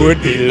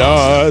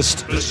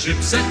ship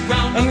set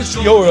ground on the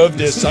shore of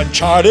this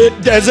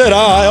uncharted desert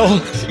isle.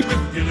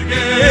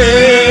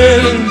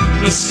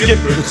 The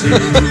skipper too.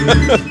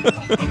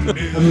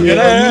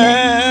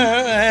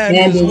 And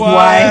his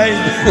wife.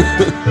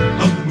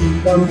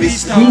 A movie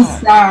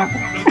star.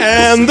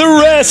 And the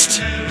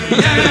rest.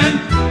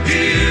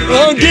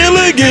 On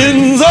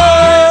Gilligan's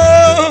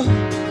Isle.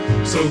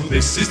 So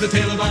this is the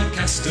tale of our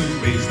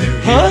castaways.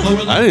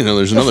 I didn't know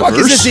there's another Fuck,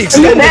 verse. is this the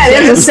extended That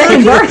is the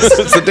second verse.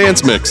 It's the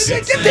dance mix.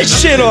 Get this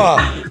shit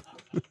off.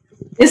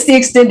 It's the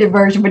extended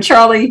version, but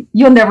Charlie,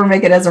 you'll never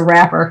make it as a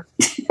rapper.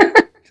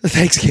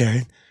 Thanks,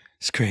 Karen.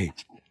 It's great.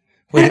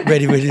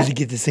 Ready to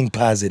get this thing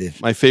positive.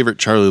 My favorite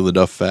Charlie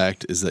LaDuff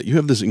fact is that you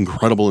have this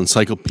incredible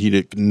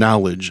encyclopedic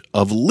knowledge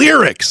of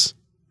lyrics.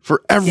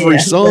 for every Yeah.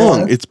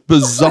 song. It's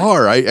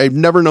bizarre. I've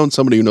never known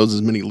somebody who knows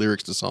as many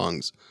lyrics to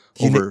songs.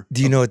 Do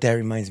you know what that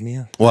reminds me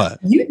of? What?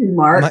 You do,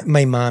 Mark.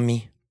 My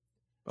mommy.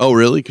 Oh,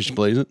 really? Because she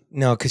plays it?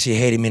 No, because she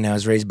hated me and I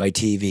was raised by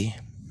TV.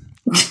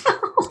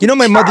 You know,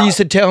 my mother used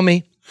to tell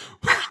me.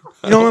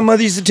 You know what my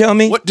mother used to tell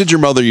me? What did your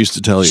mother used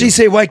to tell you? She'd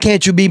say, "Why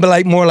can't you be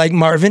more like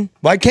Marvin?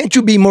 Why can't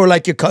you be more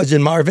like your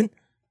cousin Marvin?"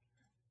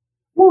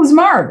 What was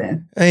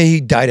Marvin? He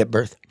died at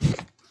birth.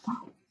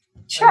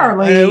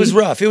 Charlie. It was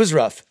rough. It was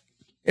rough.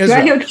 It was Do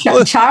I rough.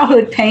 hear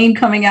childhood pain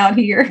coming out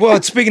here?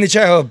 Well, speaking of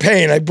childhood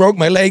pain, I broke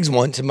my legs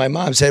once, and my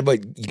mom said,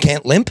 "But you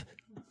can't limp."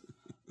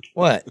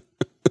 What?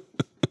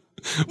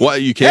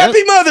 What, you can't?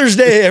 Happy Mother's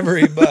Day,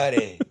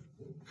 everybody.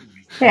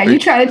 Yeah, you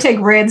trying to take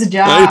Red's I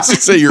job? was to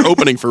say you're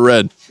opening for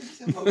Red.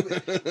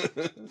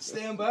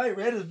 Stand by.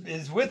 Red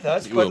is with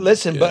us. You But will,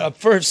 listen, yeah. but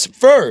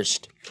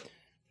first,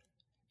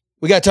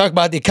 we got to talk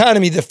about the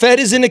economy. The Fed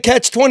is in a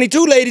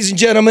catch-22, ladies and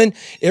gentlemen.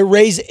 It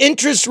raised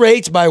interest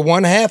rates by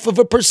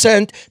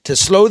 0.5% to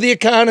slow the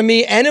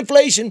economy and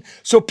inflation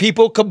so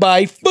people could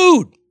buy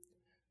food.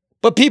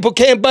 But people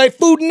can't buy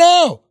food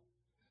now.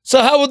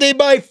 So how will they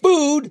buy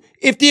food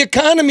if the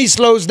economy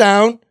slows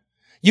down?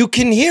 You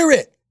can hear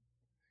it.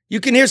 You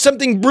can hear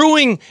something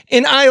brewing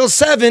in aisle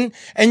 7,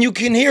 and you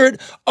can hear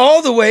it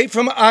all the way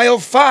from aisle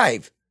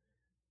 5.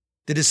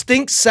 The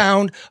distinct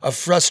sound of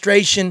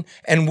frustration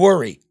and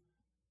worry.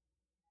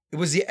 It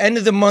was the end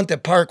of the month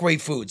at Parkway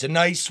Foods, a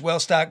nice,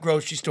 well-stocked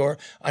grocery store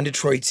on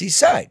Detroit's east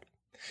side.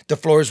 The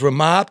floors were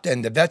mopped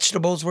and the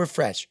vegetables were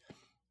fresh.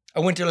 I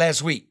went there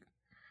last week.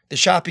 The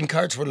shopping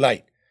carts were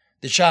light.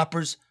 The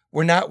shoppers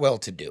were not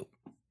well-to-do.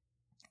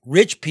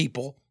 Rich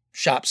people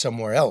shop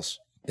somewhere else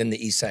than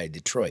the east side of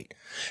Detroit.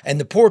 And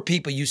the poor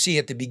people you see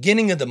at the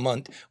beginning of the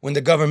month when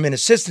the government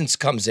assistance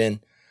comes in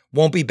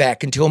won't be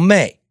back until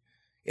May.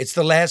 It's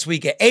the last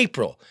week of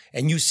April,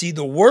 and you see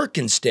the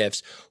working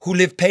stiffs who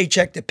live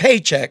paycheck to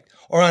paycheck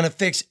or on a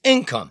fixed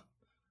income.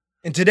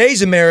 In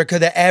today's America,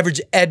 the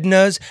average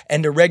Ednas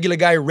and the regular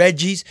guy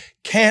Reggies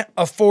can't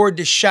afford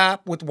to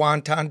shop with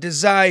wanton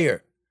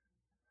desire.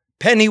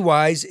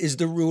 Pennywise is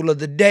the rule of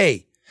the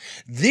day.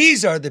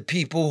 These are the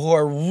people who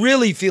are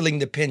really feeling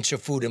the pinch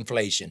of food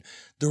inflation.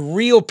 The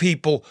real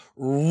people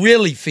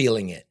really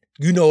feeling it.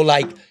 You know,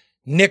 like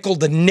nickel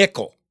to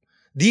nickel.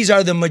 These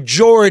are the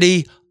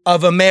majority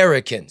of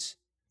Americans.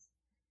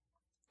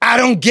 I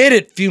don't get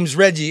it, fumes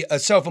Reggie, a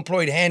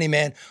self-employed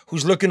handyman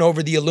who's looking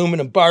over the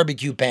aluminum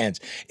barbecue pans.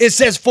 It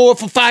says 4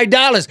 for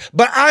 $5,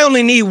 but I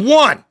only need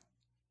 1.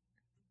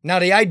 Now,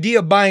 the idea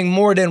of buying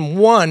more than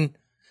 1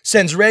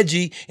 sends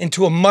Reggie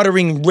into a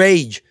muttering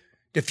rage.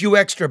 The few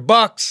extra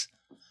bucks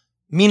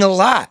mean a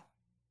lot.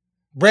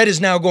 Bread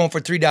is now going for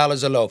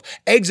 $3 a loaf.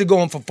 Eggs are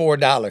going for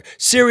 $4.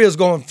 Cereal's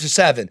going for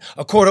 $7.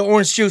 A quart of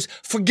orange juice,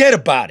 forget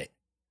about it.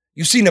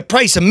 You seen the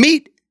price of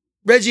meat?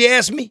 Reggie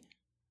asked me.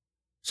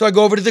 So I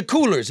go over to the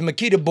coolers, and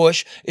Makita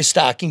Bush is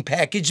stocking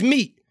packaged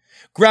meat.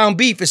 Ground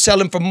beef is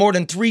selling for more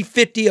than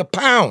 $3.50 a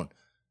pound.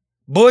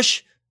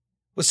 Bush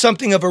was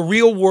something of a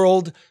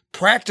real-world,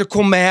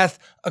 practical math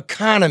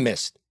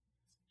economist.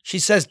 She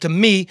says to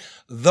me,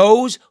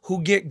 those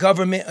who get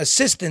government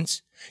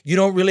assistance, you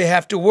don't really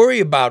have to worry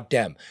about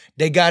them.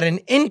 They got an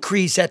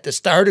increase at the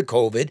start of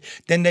COVID,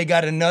 then they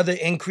got another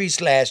increase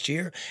last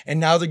year, and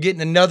now they're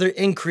getting another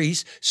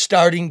increase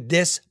starting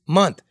this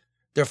month.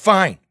 They're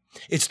fine.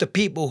 It's the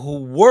people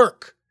who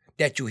work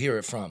that you hear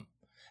it from.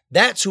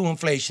 That's who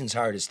inflation's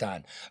hardest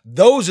on.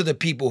 Those are the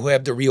people who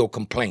have the real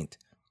complaint.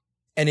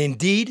 And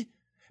indeed,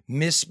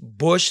 Miss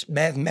Bush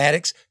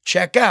mathematics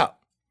check out.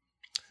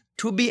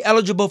 To be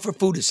eligible for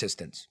food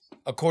assistance,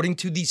 according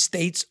to the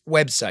state's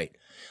website,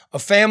 a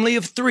family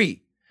of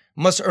 3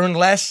 must earn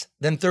less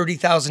than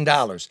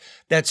 $30,000.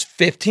 That's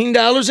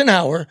 $15 an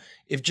hour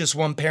if just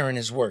one parent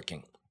is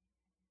working.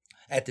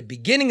 At the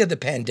beginning of the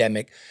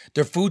pandemic,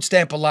 their food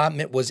stamp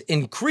allotment was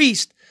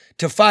increased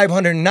to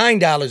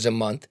 $509 a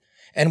month,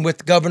 and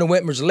with Governor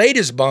Whitmer's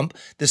latest bump,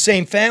 the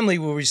same family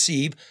will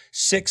receive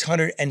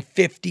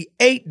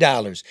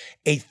 $658,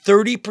 a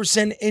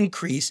 30%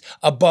 increase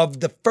above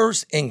the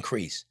first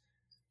increase.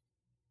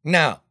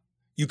 Now,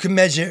 you can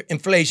measure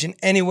inflation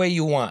any way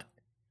you want.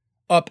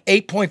 Up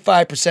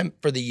 8.5%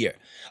 for the year.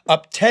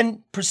 Up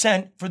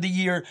 10% for the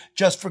year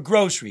just for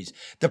groceries.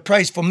 The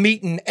price for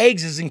meat and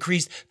eggs has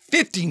increased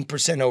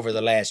 15% over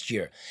the last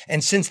year.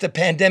 And since the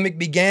pandemic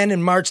began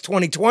in March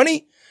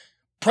 2020,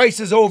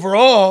 prices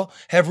overall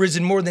have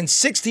risen more than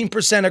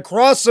 16%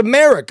 across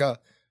America,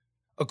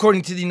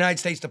 according to the United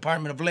States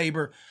Department of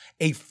Labor,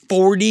 a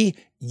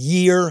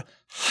 40-year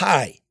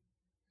high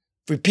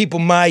for people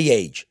my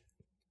age.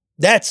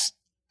 That's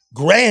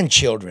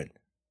grandchildren.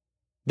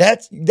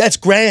 That's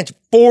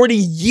 40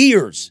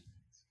 years.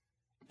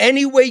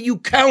 Any way you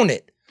count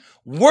it,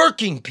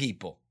 working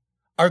people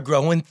are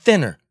growing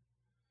thinner.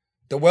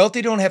 The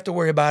wealthy don't have to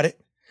worry about it.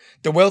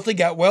 The wealthy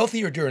got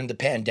wealthier during the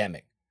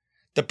pandemic.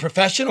 The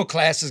professional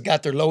classes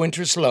got their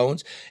low-interest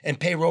loans and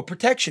payroll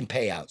protection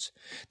payouts.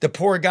 The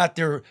poor got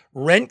their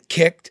rent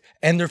kicked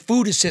and their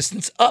food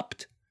assistance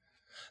upped.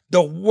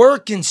 The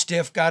working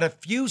stiff got a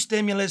few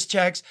stimulus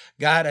checks,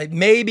 got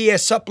maybe a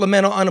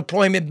supplemental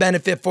unemployment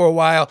benefit for a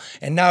while,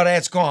 and now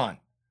that's gone.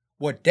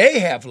 What they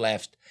have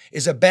left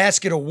is a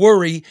basket of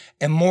worry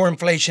and more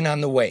inflation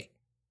on the way.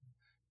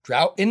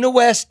 Drought in the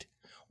West,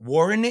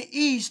 war in the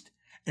East,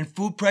 and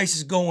food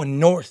prices going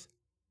north.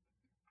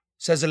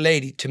 Says a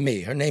lady to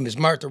me, her name is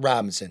Martha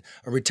Robinson,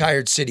 a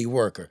retired city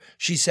worker.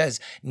 She says,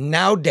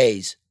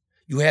 nowadays,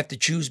 you have to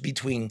choose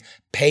between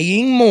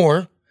paying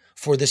more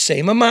for the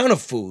same amount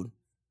of food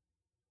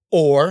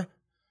or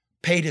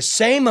pay the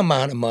same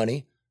amount of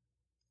money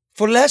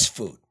for less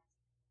food.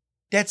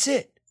 That's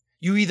it.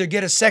 You either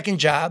get a second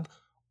job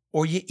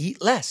or you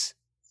eat less.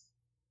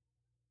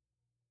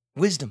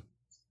 Wisdom.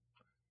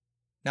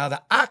 Now,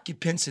 the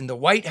occupants in the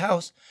White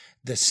House,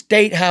 the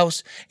State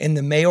House, and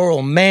the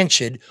mayoral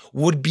mansion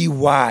would be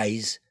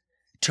wise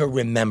to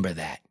remember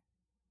that.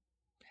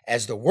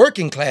 As the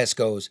working class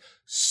goes,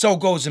 so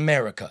goes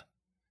America.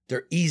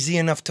 They're easy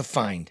enough to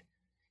find.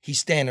 He's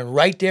standing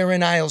right there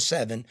in aisle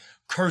 7,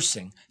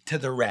 cursing to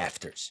the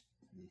rafters.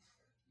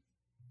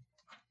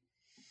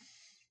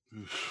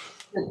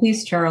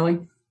 Peace,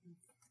 Charlie.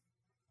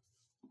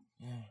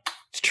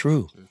 It's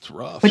true. It's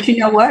rough. But you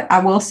know what? I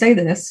will say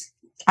this.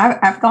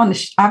 I've gone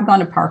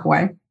to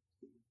Parkway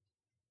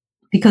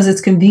because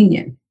it's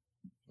convenient.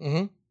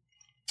 Mm-hmm.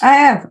 I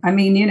have. I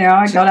mean,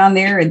 I go down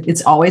there and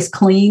it's always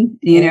clean.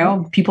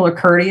 People are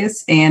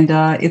courteous, and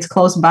it's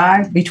close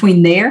by.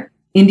 Between there,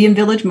 Indian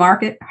Village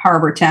Market,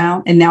 Harbor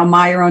Town, and now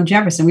Meijer on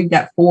Jefferson. We've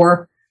got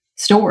 4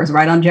 stores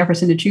right on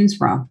Jefferson to choose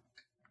from.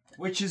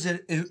 Which is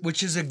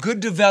a good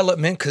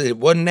development because it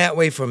wasn't that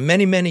way for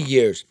many, many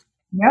years.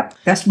 Yep,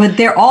 but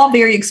they're all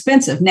very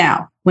expensive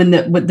now. When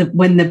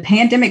the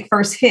pandemic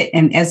first hit,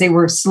 and as they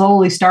were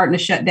slowly starting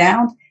to shut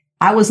down,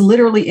 I was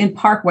literally in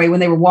Parkway when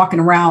they were walking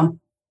around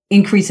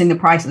increasing the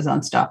prices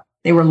on stuff.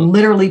 They were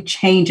literally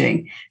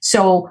changing.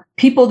 So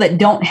people that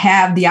don't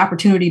have the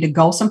opportunity to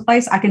go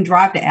someplace, I can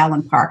drive to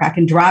Allen Park. I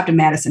can drive to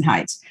Madison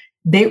Heights.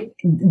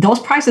 Those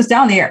prices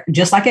down there,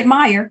 just like at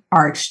Meijer,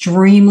 are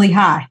extremely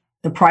high.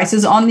 The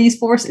prices on these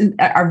stores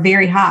are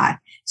very high.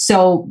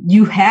 So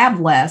you have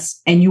less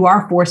and you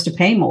are forced to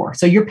pay more.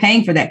 So you're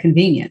paying for that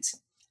convenience.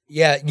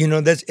 Yeah,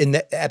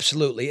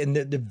 absolutely. And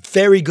the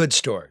very good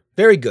store.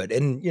 Very good.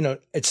 And,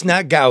 it's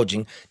not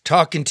gouging.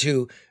 Talking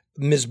to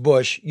Ms.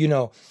 Bush,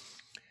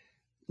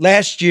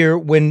 last year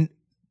when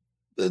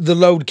the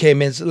load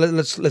came in, so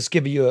let's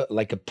give you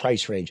a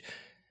price range.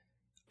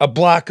 A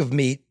block of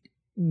meat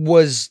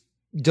was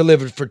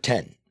delivered for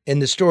 10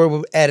 and the store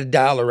would add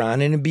 $1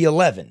 on and it'd be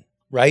 11,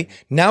 right?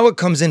 Now it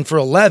comes in for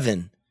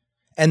 11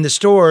 and the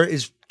store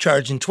is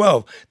charging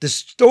 12. The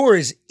store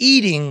is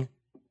eating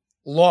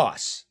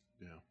loss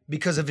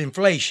because of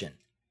inflation,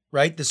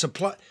 right? The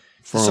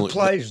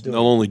suppliers do.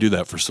 They'll only do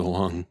that for so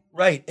long.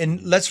 Right.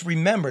 And let's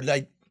remember,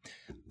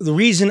 the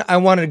reason I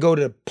wanted to go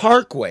to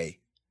Parkway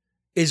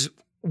is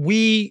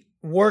we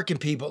working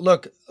people.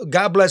 Look,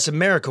 God bless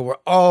America. We're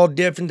all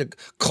different. The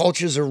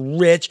cultures are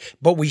rich,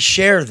 but we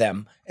share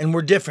them and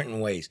we're different in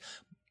ways.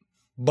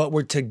 But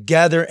we're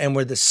together and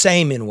we're the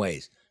same in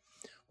ways.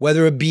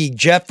 Whether it be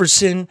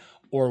Jefferson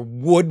or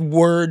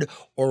Woodward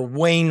or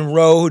Wayne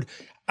Road.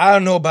 I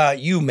don't know about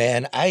you,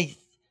 man. I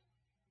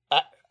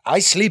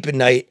sleep at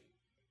night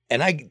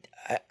and I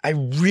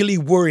really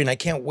worry and I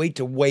can't wait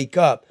to wake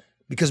up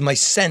because my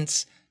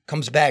sense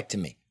comes back to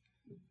me,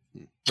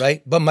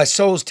 right? But my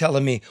soul's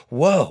telling me,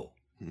 whoa.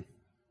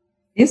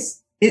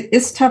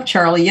 It's tough,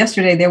 Charlie.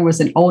 Yesterday, there was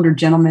an older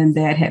gentleman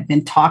that had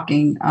been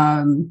talking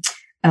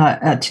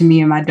to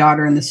me and my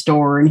daughter in the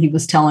store, and he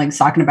was talking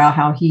about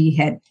how he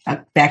had a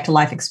back to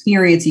life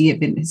experience.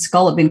 His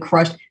skull had been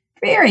crushed.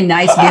 Very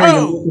nice, very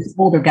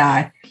older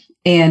guy.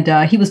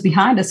 And he was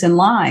behind us in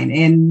line.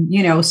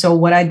 And, so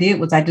what I did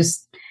was I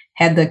just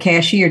had the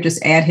cashier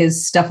just add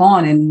his stuff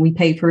on and we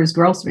paid for his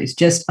groceries.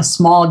 Just a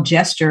small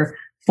gesture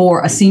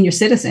for a senior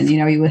citizen. He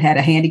had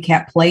a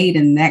handicap plate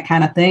and that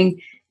kind of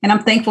thing. And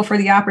I'm thankful for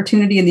the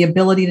opportunity and the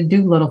ability to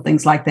do little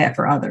things like that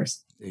for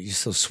others. You're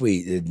so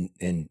sweet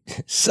and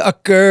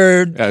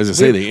suckered. As I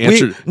say, the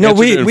answer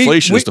to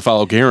inflation is to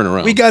follow Karen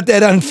around. We got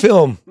that on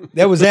film.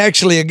 That was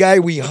actually a guy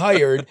we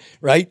hired,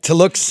 right, to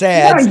look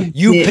sad.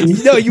 No, we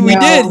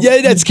did.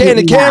 Yeah, that's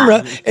Candid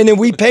Camera, and then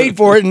we paid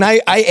for it, and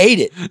I ate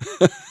it.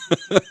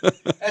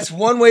 That's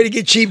one way to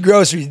get cheap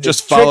groceries.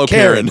 Just follow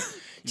Karen.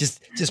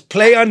 Just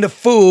play on the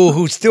fool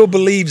who still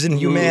believes in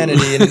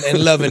humanity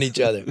and loving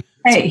each other.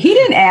 Hey, he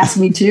didn't ask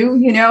me to.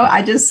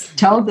 I just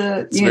told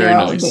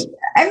Nice.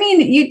 I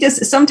mean, you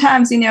just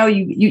sometimes,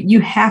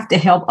 you have to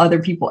help other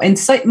people. And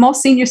so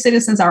most senior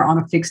citizens are on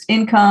a fixed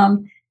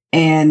income.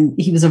 And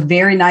he was a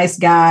very nice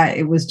guy.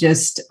 It was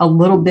just a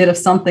little bit of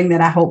something that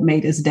I hope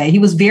made his day. He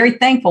was very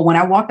thankful. When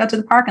I walked out to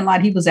the parking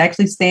lot, he was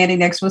actually standing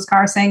next to his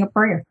car saying a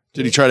prayer.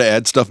 Did he try to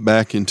add stuff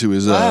back into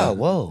his?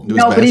 Whoa!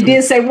 No, but he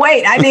did say,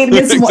 "Wait, I need to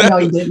get some more." No,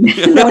 he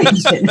didn't. No,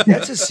 he didn't.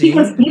 That's a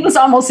scene. He was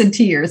almost in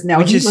tears. No,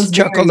 he just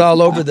chuckled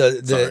all over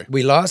the. Sorry.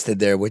 We lost it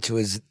there, which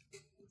was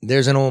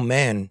there's an old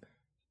man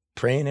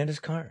praying at his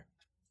car.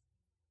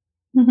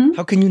 Mm-hmm.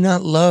 How can you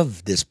not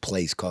love this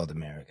place called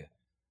America?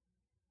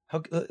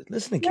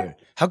 Listen to Karen.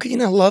 How could you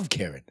not love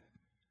Karen?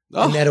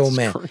 And that old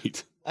man.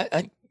 Great.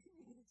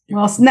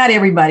 Well, not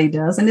everybody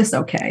does, and it's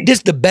okay. This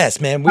is the best,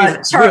 man.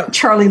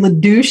 Charlie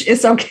LaDouche,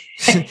 it's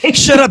okay.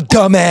 Shut up,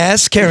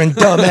 dumbass, Karen,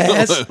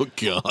 dumbass. Oh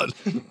God.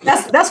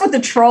 That's what the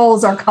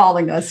trolls are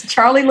calling us.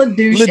 Charlie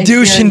LaDouche.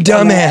 LaDouche and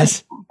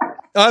dumbass.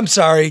 I'm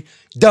sorry,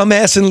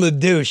 dumbass and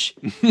LaDouche.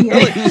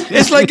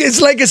 It's like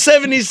a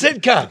 70s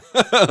sitcom.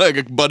 Like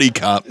a buddy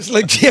cop. It's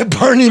like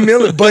Barney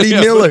Miller, Buddy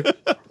Miller.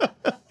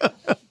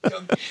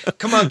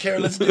 Come on,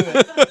 Karen, let's do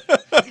it.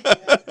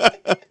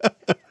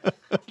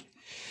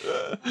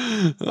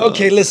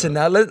 Okay, listen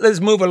now. Let's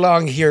move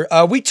along here.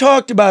 We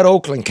talked about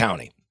Oakland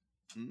County,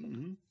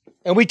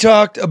 and we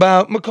talked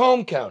about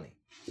Macomb County.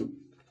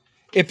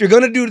 If you're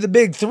going to do the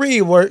big three,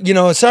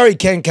 sorry,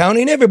 Kent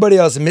County and everybody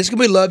else in Michigan,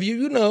 we love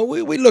you.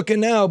 We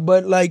looking out,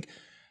 but like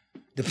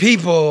the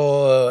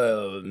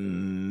people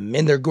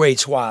in their great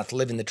swath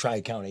live in the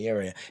Tri-County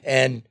area,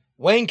 and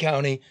Wayne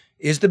County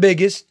is the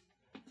biggest,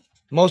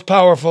 most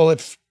powerful,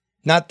 if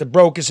not the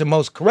brokest and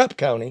most corrupt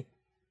county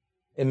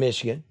in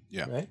Michigan.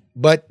 Yeah. Right.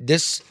 But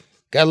this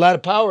got a lot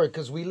of power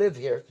because we live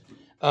here.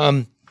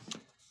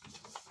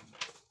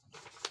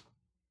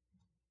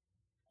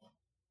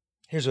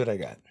 Here's what I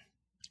got.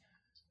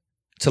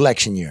 It's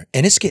election year,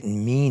 and it's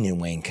getting mean in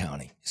Wayne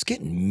County. It's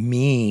getting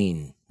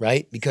mean,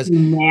 right? Because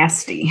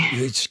nasty.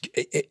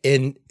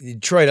 In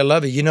Detroit, I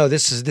love it.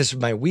 This is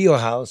my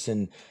wheelhouse,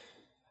 and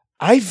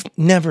I've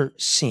never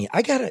seen.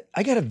 I got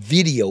a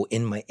video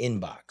in my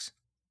inbox,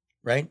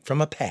 right,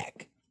 from a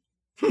PAC.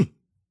 Who's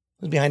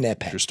behind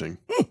that PAC? Interesting.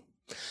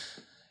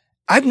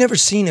 I've never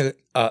seen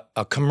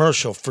a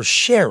commercial for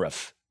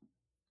sheriff,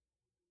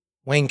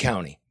 Wayne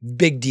County.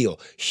 Big deal.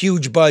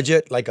 Huge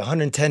budget, like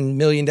 $110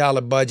 million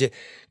budget.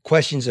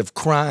 Questions of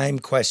crime,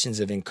 questions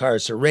of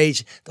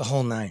incarceration, the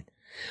whole nine.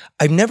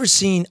 I've never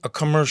seen a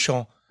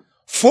commercial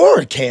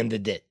for a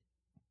candidate,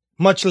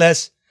 much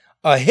less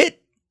a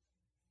hit.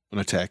 An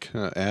attack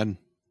ad.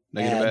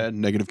 Negative ad,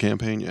 negative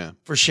campaign, yeah.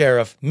 For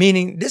sheriff,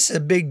 meaning this is a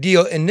big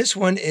deal. And this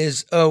one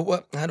is,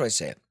 how do I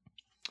say it?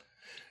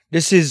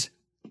 This is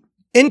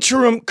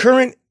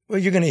current, well,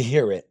 you're going to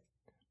hear it.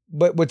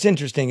 But what's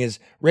interesting is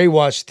Ray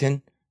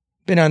Washington,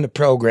 been on the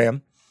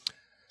program,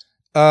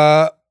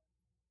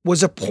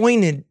 was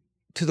appointed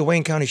to the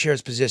Wayne County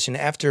Sheriff's position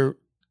after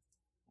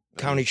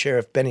County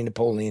Sheriff Benny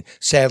Napoleon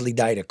sadly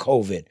died of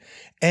COVID.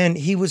 And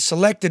he was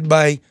selected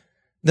by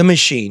the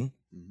machine,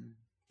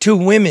 two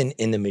women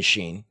in the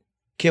machine,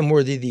 Kim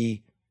Worthy,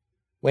 the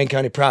Wayne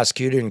County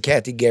prosecutor, and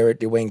Kathy Garrett,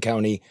 the Wayne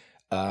County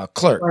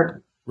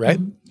clerk, right?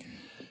 Mm-hmm.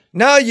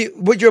 Now,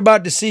 what you're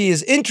about to see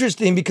is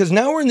interesting because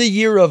now we're in the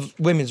year of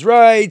women's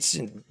rights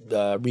and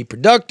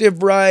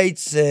reproductive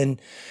rights,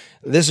 and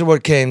this is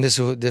what came.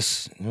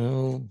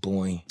 Oh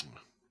boy,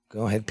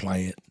 go ahead,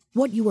 play it.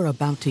 What you are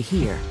about to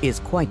hear is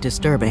quite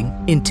disturbing.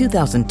 In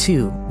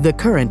 2002, the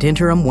current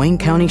interim Wayne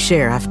County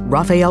Sheriff,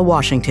 Raphael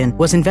Washington,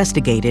 was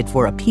investigated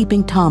for a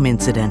peeping Tom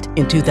incident.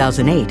 In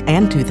 2008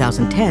 and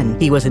 2010,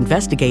 he was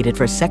investigated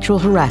for sexual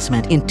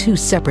harassment in two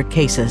separate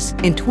cases.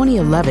 In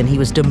 2011, he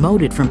was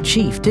demoted from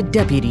chief to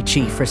deputy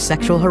chief for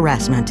sexual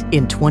harassment.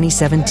 In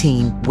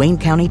 2017, Wayne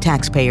County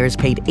taxpayers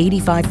paid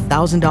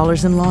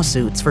 $85,000 in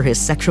lawsuits for his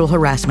sexual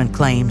harassment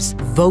claims.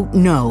 Vote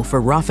no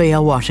for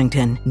Raphael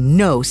Washington.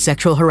 No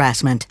sexual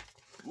harassment.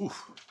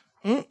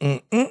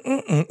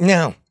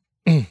 Now,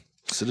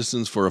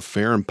 Citizens for a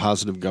Fair and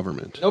Positive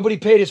Government. Nobody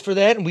paid us for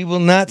that, and we will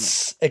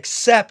not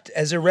accept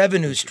as a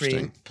revenue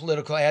stream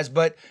political ads.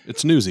 But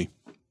it's newsy.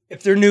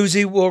 If they're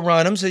newsy, we'll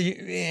run them. So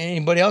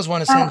anybody else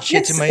want to send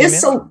shit to my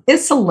email?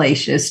 It's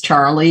salacious,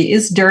 Charlie.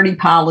 It's dirty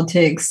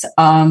politics.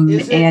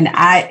 And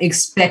I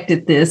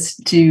expected this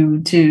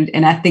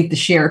and I think the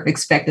sheriff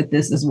expected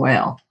this as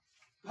well.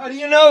 How do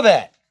you know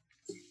that?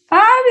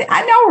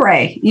 I know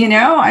Ray,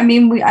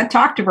 I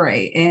talked to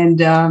Ray,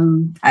 and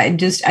I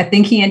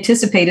think he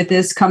anticipated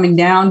this coming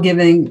down,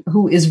 given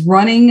who is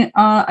running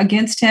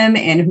against him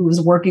and who is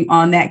working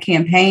on that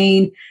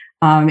campaign.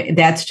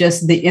 That's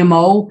just the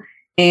MO.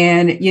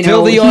 And,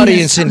 fill the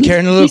audience in,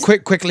 Karen, a little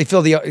quickly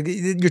fill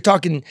you're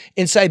talking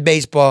inside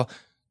baseball,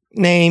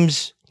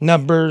 names,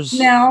 numbers.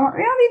 No, I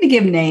don't need to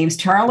give names,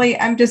 Charlie.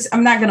 I'm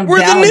not going to.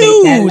 We're the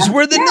news.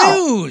 We're the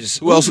news.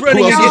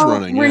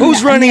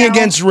 Who's running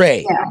against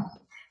Ray? Yeah.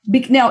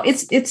 No,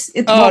 it's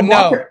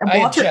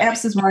Walter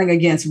Epps is running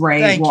against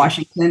Ray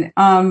Washington.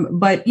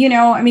 But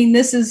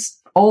this is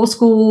old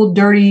school,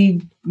 dirty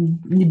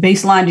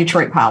baseline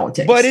Detroit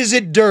politics. But is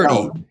it dirty?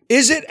 So,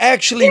 is it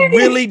actually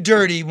really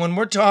dirty when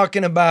we're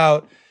talking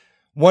about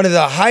one of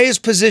the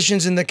highest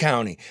positions in the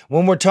county?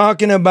 When we're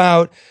talking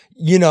about,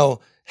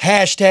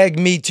 hashtag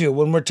Me Too,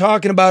 when we're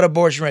talking about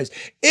abortion rights,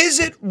 is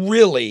it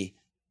really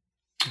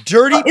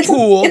dirty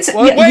pool?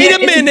 Wait a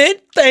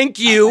minute. Thank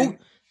you.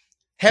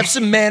 Have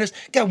some manners.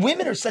 God,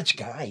 women are such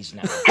guys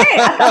now. Hey,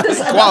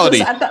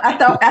 Quality. I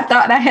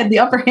thought I had the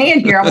upper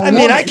hand here.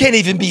 I can't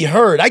even be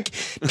heard.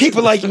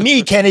 People like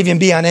me can't even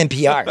be on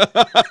NPR.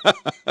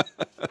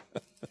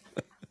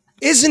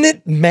 Isn't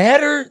it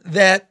matter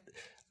that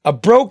A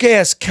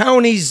broke-ass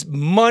county's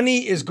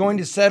money is going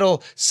to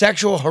settle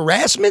sexual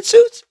harassment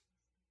suits?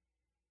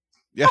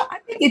 Yeah. Well,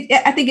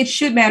 I think it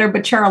should matter,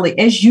 but Charlie,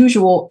 as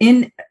usual,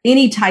 in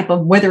any type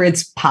of, whether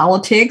it's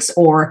politics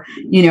or,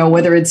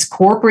 whether it's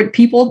corporate,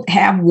 people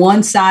have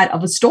one side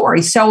of a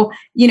story. So,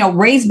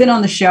 Ray's been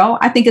on the show.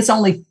 I think it's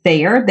only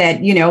fair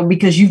that,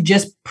 because you've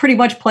just pretty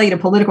much played a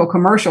political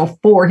commercial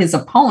for his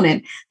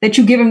opponent, that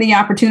you give him the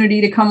opportunity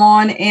to come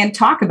on and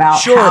talk about.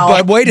 Sure,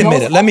 but wait a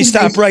minute. Let me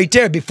stop right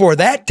there before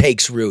that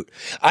takes root.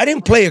 I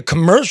didn't play a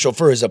commercial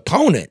for his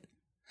opponent.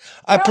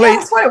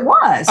 That's what it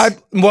was.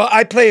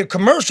 I play a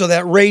commercial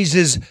that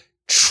raises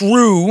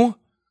true.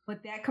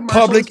 But that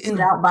commercial was put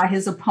out by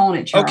his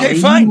opponent, Charlie. Okay,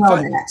 fine.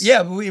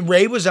 Yeah,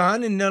 Ray was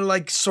on, and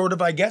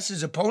I guess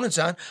his opponent's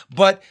on.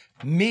 But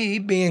me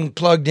being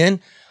plugged in,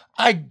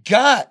 I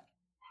got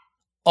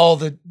all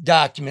the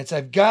documents.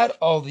 I've got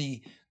all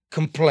the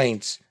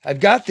complaints. I've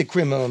got the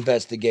criminal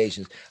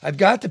investigations. I've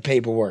got the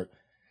paperwork.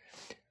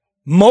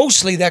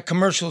 Mostly that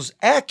commercial's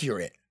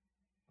accurate.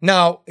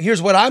 Now,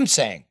 here's what I'm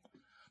saying.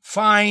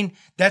 Fine,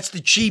 that's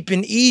the cheap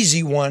and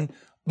easy one.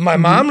 My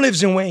mom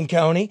lives in Wayne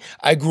County.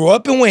 I grew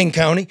up in Wayne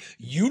County.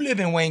 You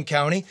live in Wayne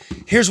County.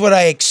 Here's what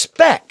I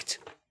expect.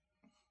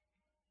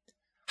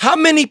 How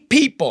many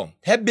people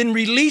have been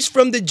released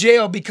from the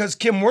jail because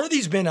Kim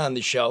Worthy's been on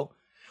the show?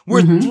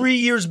 We're 3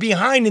 years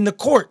behind in the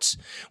courts.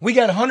 We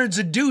got hundreds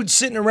of dudes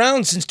sitting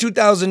around since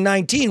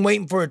 2019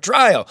 waiting for a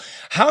trial.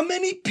 How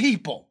many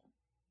people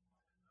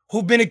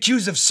who've been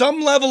accused of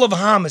some level of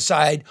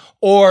homicide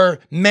or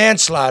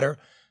manslaughter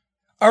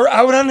are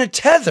out on a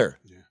tether?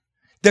 Yeah.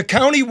 The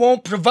county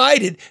won't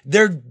provide it.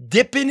 They're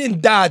dipping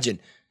and dodging.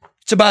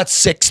 It's about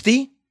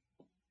 60.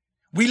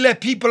 We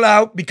let people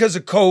out because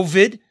of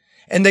COVID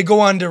and they go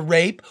on to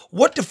rape.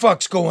 What the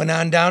fuck's going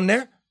on down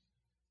there?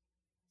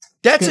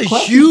 That's a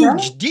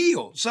huge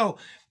deal. So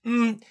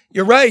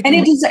you're right. And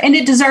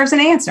it deserves an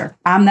answer.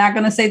 I'm not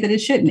going to say that it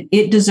shouldn't.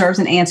 It deserves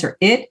an answer.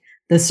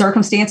 The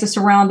circumstances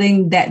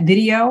surrounding that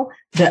video,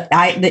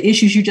 the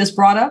issues you just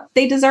brought up,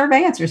 they deserve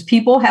answers.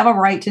 People have a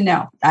right to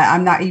know.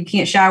 You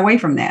can't shy away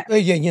from that.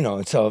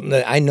 Yeah,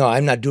 so I know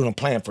I'm not doing a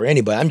plan for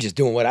anybody. I'm just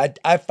doing what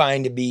I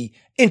find to be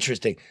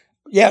interesting.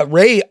 Yeah,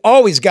 Ray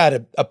always got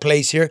a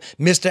place here.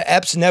 Mr.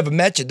 Epps, never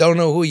met you, don't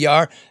know who you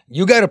are.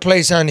 You got a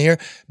place on here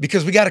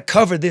because we got to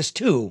cover this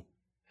too.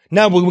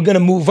 Now we're going to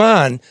move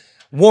on.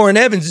 Warren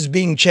Evans is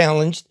being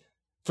challenged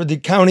for the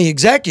county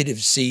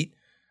executive seat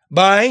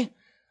by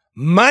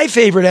my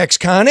favorite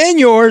ex-con and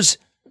yours,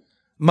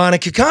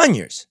 Monica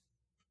Conyers.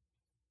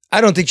 I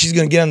don't think she's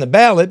going to get on the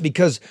ballot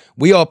because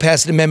we all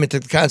passed an amendment to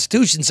the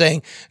Constitution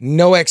saying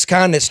no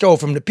ex-con that stole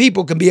from the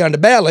people can be on the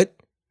ballot.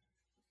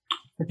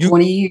 For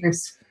 20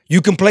 years.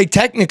 You can play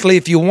technically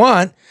if you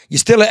want. You're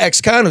still an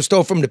ex-con who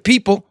stole from the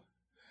people.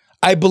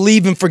 I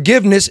believe in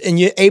forgiveness and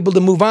you're able to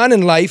move on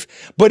in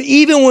life. But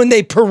even when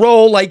they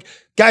parole like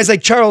guys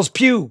like Charles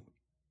Pugh,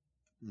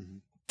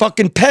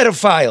 fucking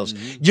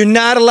pedophiles. You're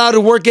not allowed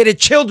to work at a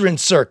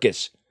children's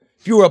circus.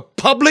 If you're a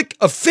public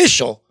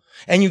official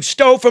and you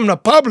stole from the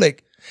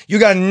public, you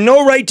got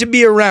no right to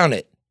be around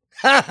it.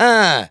 Ha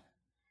ha.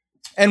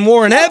 And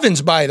Warren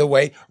Evans, by the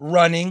way,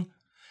 running.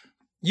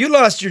 You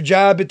lost your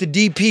job at the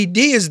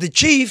DPD as the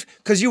chief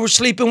because you were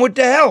sleeping with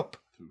the help.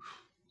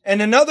 And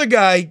another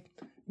guy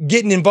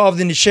getting involved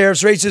in the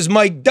sheriff's race is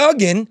Mike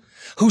Duggan,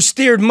 who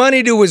steered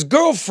money to his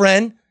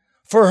girlfriend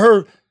for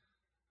her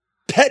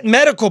pet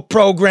medical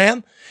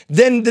program.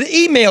 Then the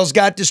emails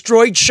got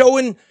destroyed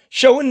showing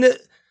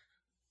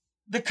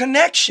the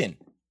connection.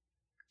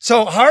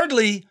 So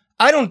hardly,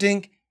 I don't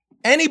think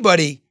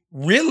anybody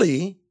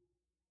really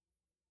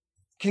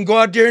can go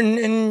out there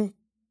and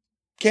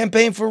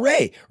campaign for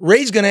Ray.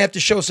 Ray's going to have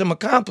to show some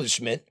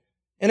accomplishment.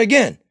 And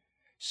again,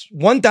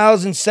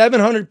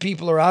 1,700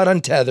 people are out on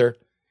tether,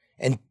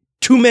 and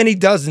too many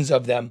dozens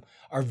of them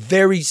are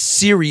very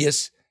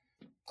serious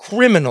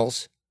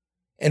criminals.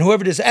 And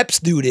whoever this Epps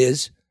dude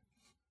is,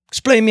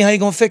 explain to me how you're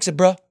going to fix it,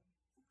 bro.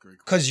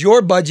 Because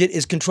your budget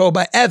is controlled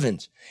by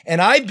Evans.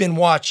 And I've been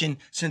watching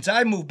since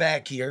I moved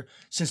back here,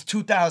 since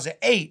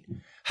 2008,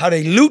 how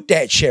they loot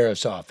that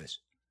sheriff's office.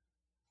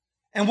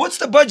 And what's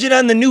the budget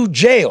on the new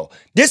jail?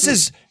 This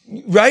is,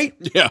 right?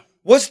 Yeah.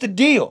 What's the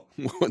deal?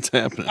 What's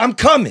happening? I'm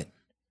coming.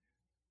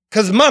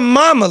 Because my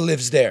mama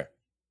lives there.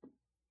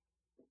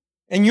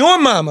 And your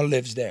mama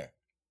lives there.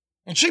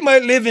 And she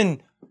might live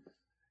in...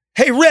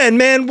 Hey, Ren,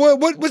 man,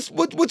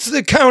 what's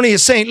the county of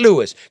St.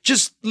 Louis?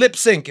 Just lip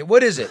sync it.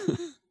 What is it?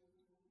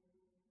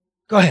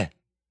 Go ahead.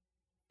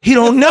 He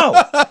don't know.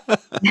 All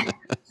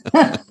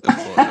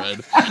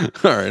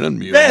right,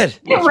 unmute. Red.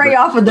 Get Ray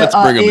off of the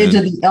edge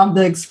of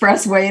the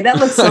expressway. That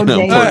looks so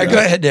dangerous. All right, go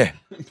ahead there.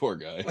 Poor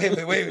guy.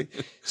 Wait.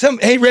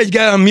 Hey, Red, you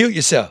got to unmute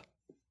yourself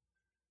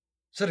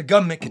so the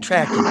government can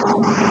track you.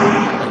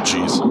 Oh,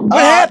 jeez. What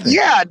happened?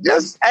 Yeah,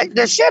 just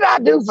the shit I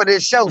do for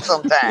this show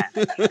sometimes.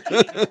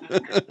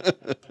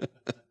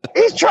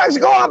 These trucks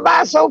going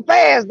by so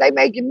fast, they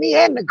making me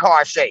and the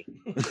car shake.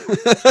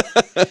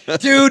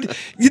 Dude,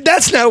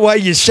 that's not why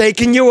you're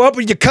shaking. You were up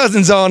with your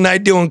cousins all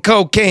night doing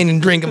cocaine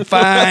and drinking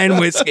fine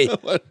whiskey.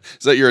 What?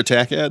 Is that your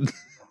attack ad?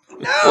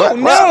 No,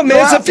 man,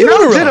 it's a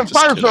funeral. No to the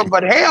first one,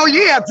 but hell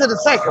yeah to the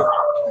second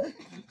one.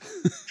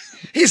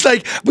 He's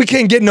like, we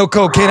can't get no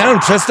cocaine. I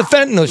don't trust the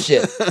fentanyl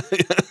shit.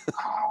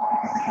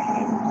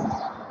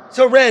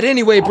 So, Red,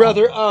 anyway,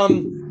 brother,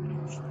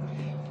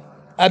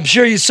 I'm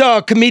sure you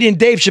saw comedian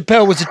Dave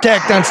Chappelle was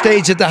attacked on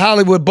stage at the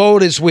Hollywood Bowl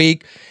this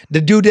week.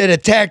 The dude that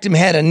attacked him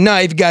had a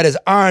knife, got his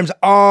arms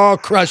all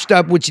crushed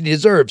up, which he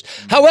deserves.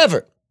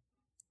 However,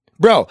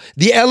 bro,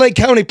 the LA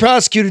County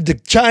prosecutor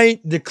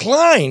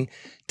declined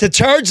to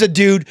charge the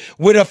dude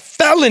with a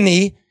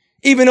felony,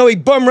 even though he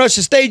bum rushed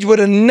the stage with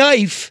a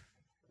knife.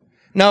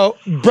 Now,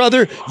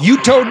 brother,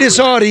 you told this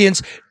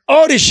audience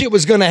all this shit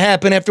was going to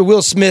happen after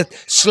Will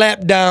Smith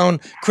slapped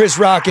down Chris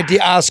Rock at the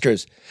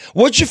Oscars.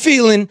 What's your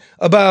feeling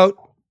about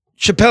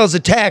Chappelle's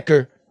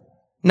attacker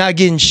not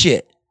getting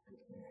shit?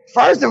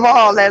 First of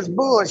all, that's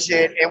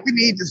bullshit, and we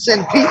need to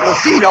send Pete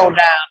Lucido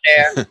down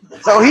there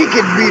so he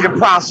can be the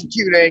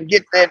prosecutor and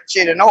get that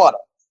shit in order.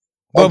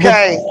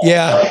 Okay?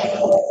 Yeah.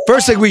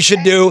 First thing we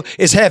should do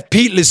is have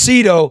Pete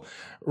Lucido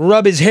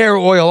rub his hair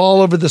oil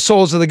all over the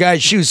soles of the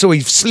guy's shoes so he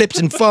slips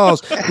and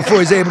falls before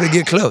he's able to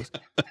get close.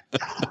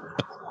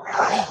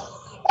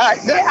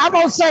 I'm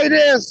going to say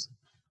this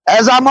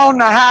as I'm on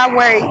the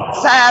highway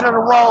side of the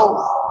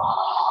road.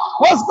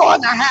 What's going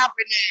to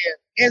happen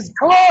is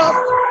clubs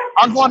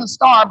are going to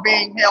start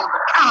being held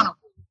accountable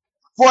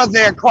for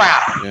their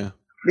crowd. Yeah.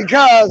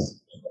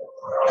 Because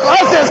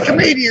us as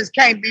comedians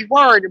can't be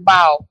worried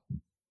about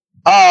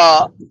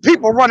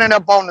people running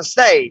up on the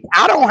stage.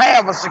 I don't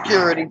have a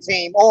security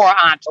team or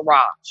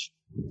entourage.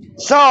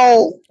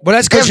 So, well,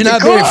 that's because you're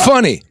not very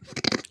funny.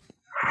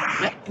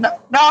 No,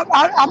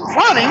 I'm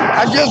funny.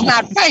 I'm just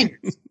not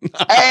famous.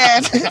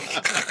 And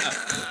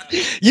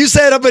you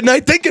sat up at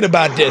night thinking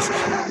about this.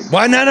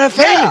 Why not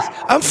famous?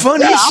 Yeah. I'm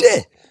funny as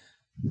shit.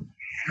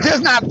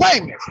 Just not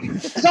famous.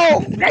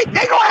 So they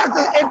gonna have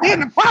to, and then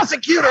the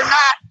prosecutor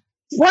not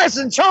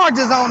pressing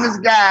charges on this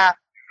guy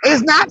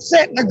is not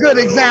setting a good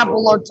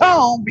example or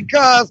tone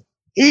because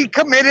he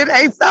committed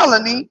a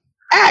felony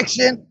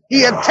action.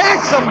 He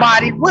attacked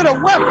somebody with a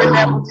weapon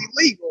that was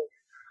illegal.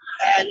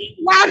 And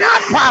why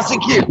not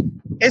prosecute?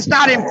 It's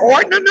not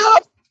important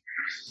enough.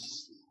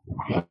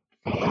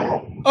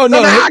 Oh, no.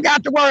 So now I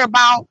got to worry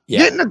about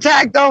getting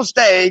attacked on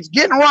stage,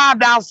 getting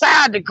robbed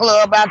outside the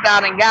club after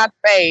I done got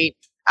paid.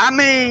 I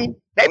mean,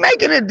 they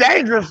making it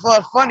dangerous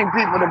for funny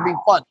people to be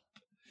funny.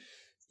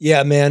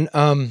 Yeah, man.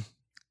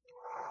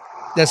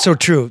 That's so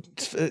true.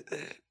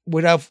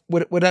 Without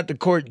the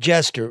court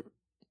jester,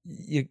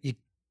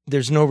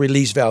 there's no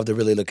release valve to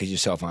really look at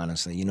yourself,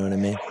 honestly. You know what I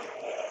mean?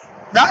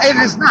 No, it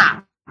is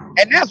not.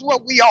 And that's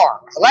what we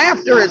are.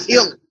 Laughter is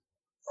healing.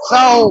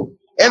 So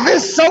if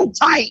it's so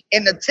tight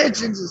and the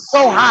tensions is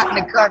so hot in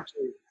the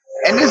country,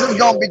 and this is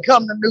going to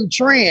become the new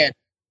trend,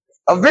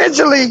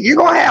 eventually you're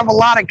going to have a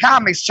lot of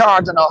comics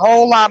charging a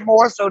whole lot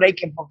more so they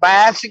can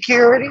provide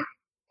security.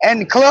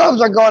 And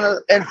clubs are going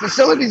to, and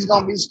facilities are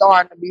going to be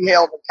starting to be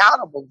held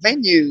accountable,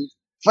 venues,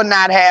 for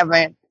not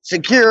having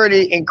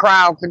security and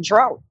crowd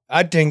control.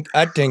 I think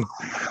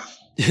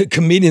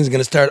comedians are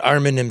going to start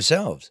arming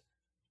themselves.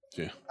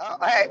 Yeah.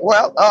 Hey,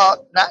 well,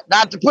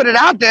 not to put it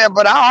out there,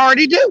 but I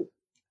already do.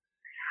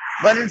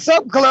 But in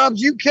some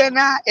clubs, you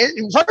cannot.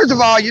 First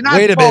of all, you're not.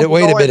 Wait a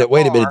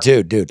minute,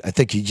 dude. I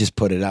think you just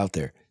put it out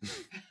there.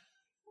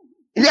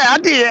 Yeah, I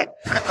did.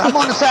 I'm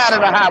on the side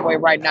of the highway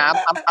right now.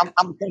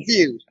 I'm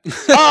confused. But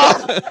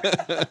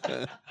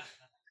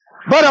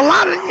a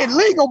lot of it's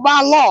legal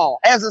by law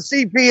as a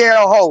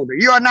CPL holder.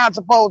 You are not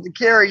supposed to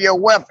carry your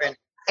weapon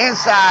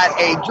inside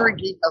a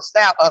drinking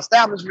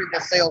establishment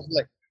that sells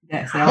liquor.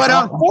 But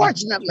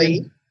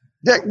unfortunately,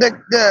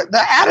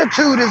 the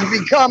attitude is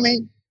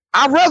becoming,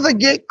 I'd rather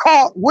get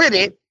caught with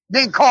it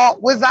than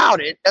caught without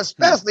it,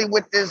 especially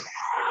with this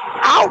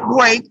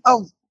outbreak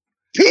of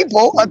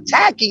people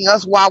attacking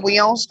us while we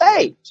on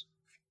stage.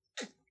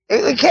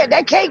 They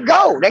can't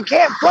go. They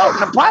can't float.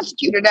 And the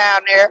prosecutor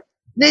down there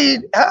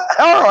need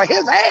her or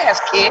his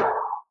ass kicked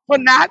for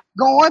not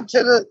going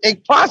to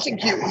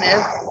prosecuting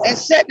this and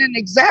setting an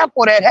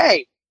example that,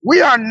 hey,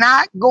 we are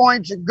not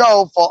going to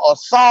go for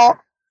assault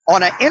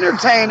on an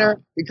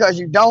entertainer because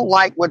you don't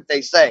like what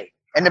they say.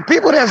 And the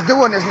people that's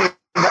doing this need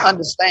to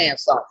understand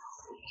something.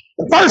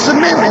 The First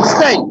Amendment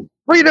states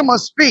freedom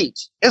of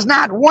speech. It's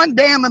not one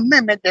damn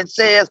amendment that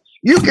says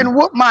you can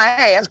whoop my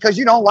ass because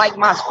you don't like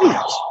my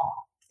speech.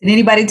 Did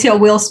anybody tell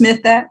Will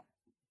Smith that?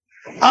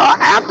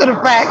 After the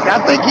fact,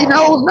 I think he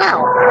knows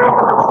now.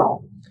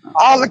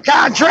 All the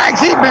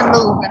contracts he's been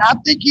losing, I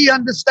think he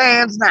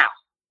understands now.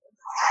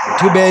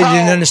 Too bad you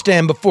didn't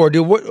understand before,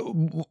 dude.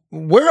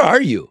 Where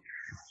are you?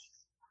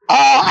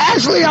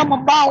 Actually, I'm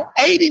about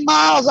 80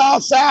 miles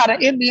outside of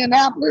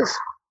Indianapolis,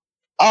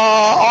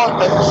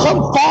 on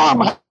some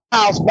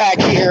farmhouse back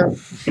here.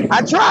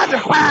 I tried to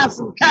find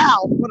some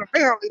cows, but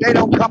apparently they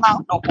don't come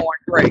out no more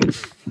in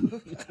graves.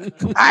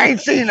 I ain't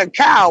seen a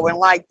cow in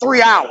like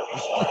 3 hours.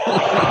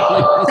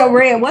 So,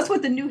 Red, what's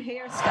with the new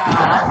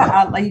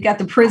hairstyle? You got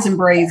the prison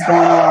braids going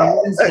on.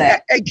 What is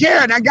that? Hey,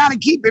 Karen, I got to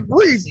keep it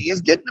breezy. It's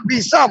getting to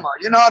be summer.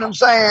 You know what I'm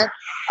saying?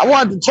 I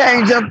wanted to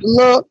change up the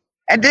look.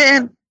 And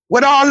then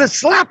with all this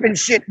slapping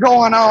shit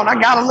going on, I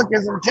gotta look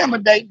as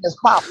intimidating as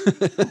possible.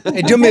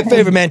 Hey, do me a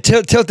favor, man.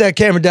 Tilt that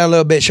camera down a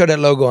little bit. Show that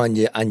logo on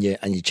your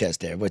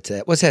chest there. What's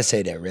that? What's that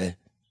say there, Red?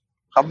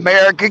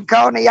 American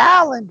Coney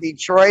Island,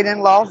 Detroit,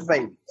 and Las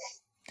Vegas.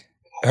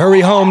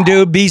 Hurry home,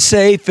 dude. Be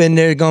safe, and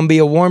there's gonna be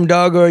a warm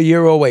dog or a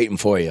Euro waiting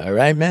for you. All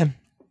right, man.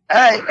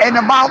 Hey, in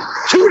about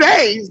 2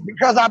 days,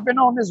 because I've been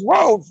on this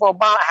road for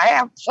about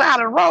half side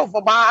of the road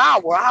for about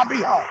an hour, I'll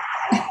be home.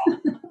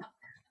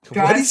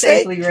 Drive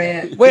safely,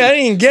 Red. Wait, I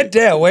didn't even get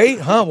that. Wait,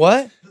 huh?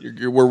 What?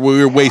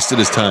 We're wasting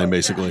his time,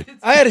 basically.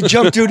 I had to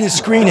jump through this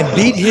screen and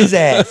beat his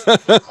ass.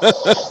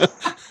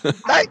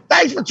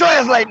 Thanks for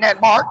translating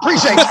that, Mark.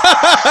 Appreciate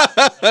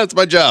it. That's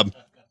my job.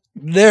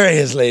 There it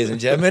is, ladies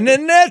and gentlemen.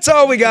 And that's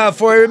all we got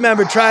for you.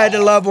 Remember, try to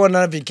love one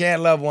another. If you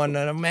can't love one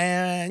another,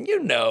 man,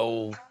 you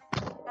know,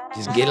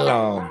 just get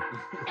along.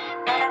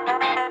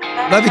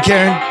 Love you,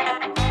 Karen.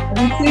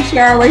 See you,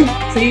 Shirley.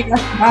 See you.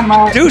 Bye,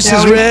 Mark.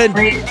 Deuces, Red.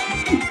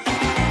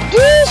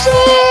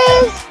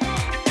 Deuces!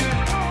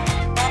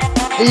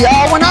 See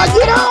y'all when I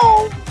get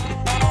home.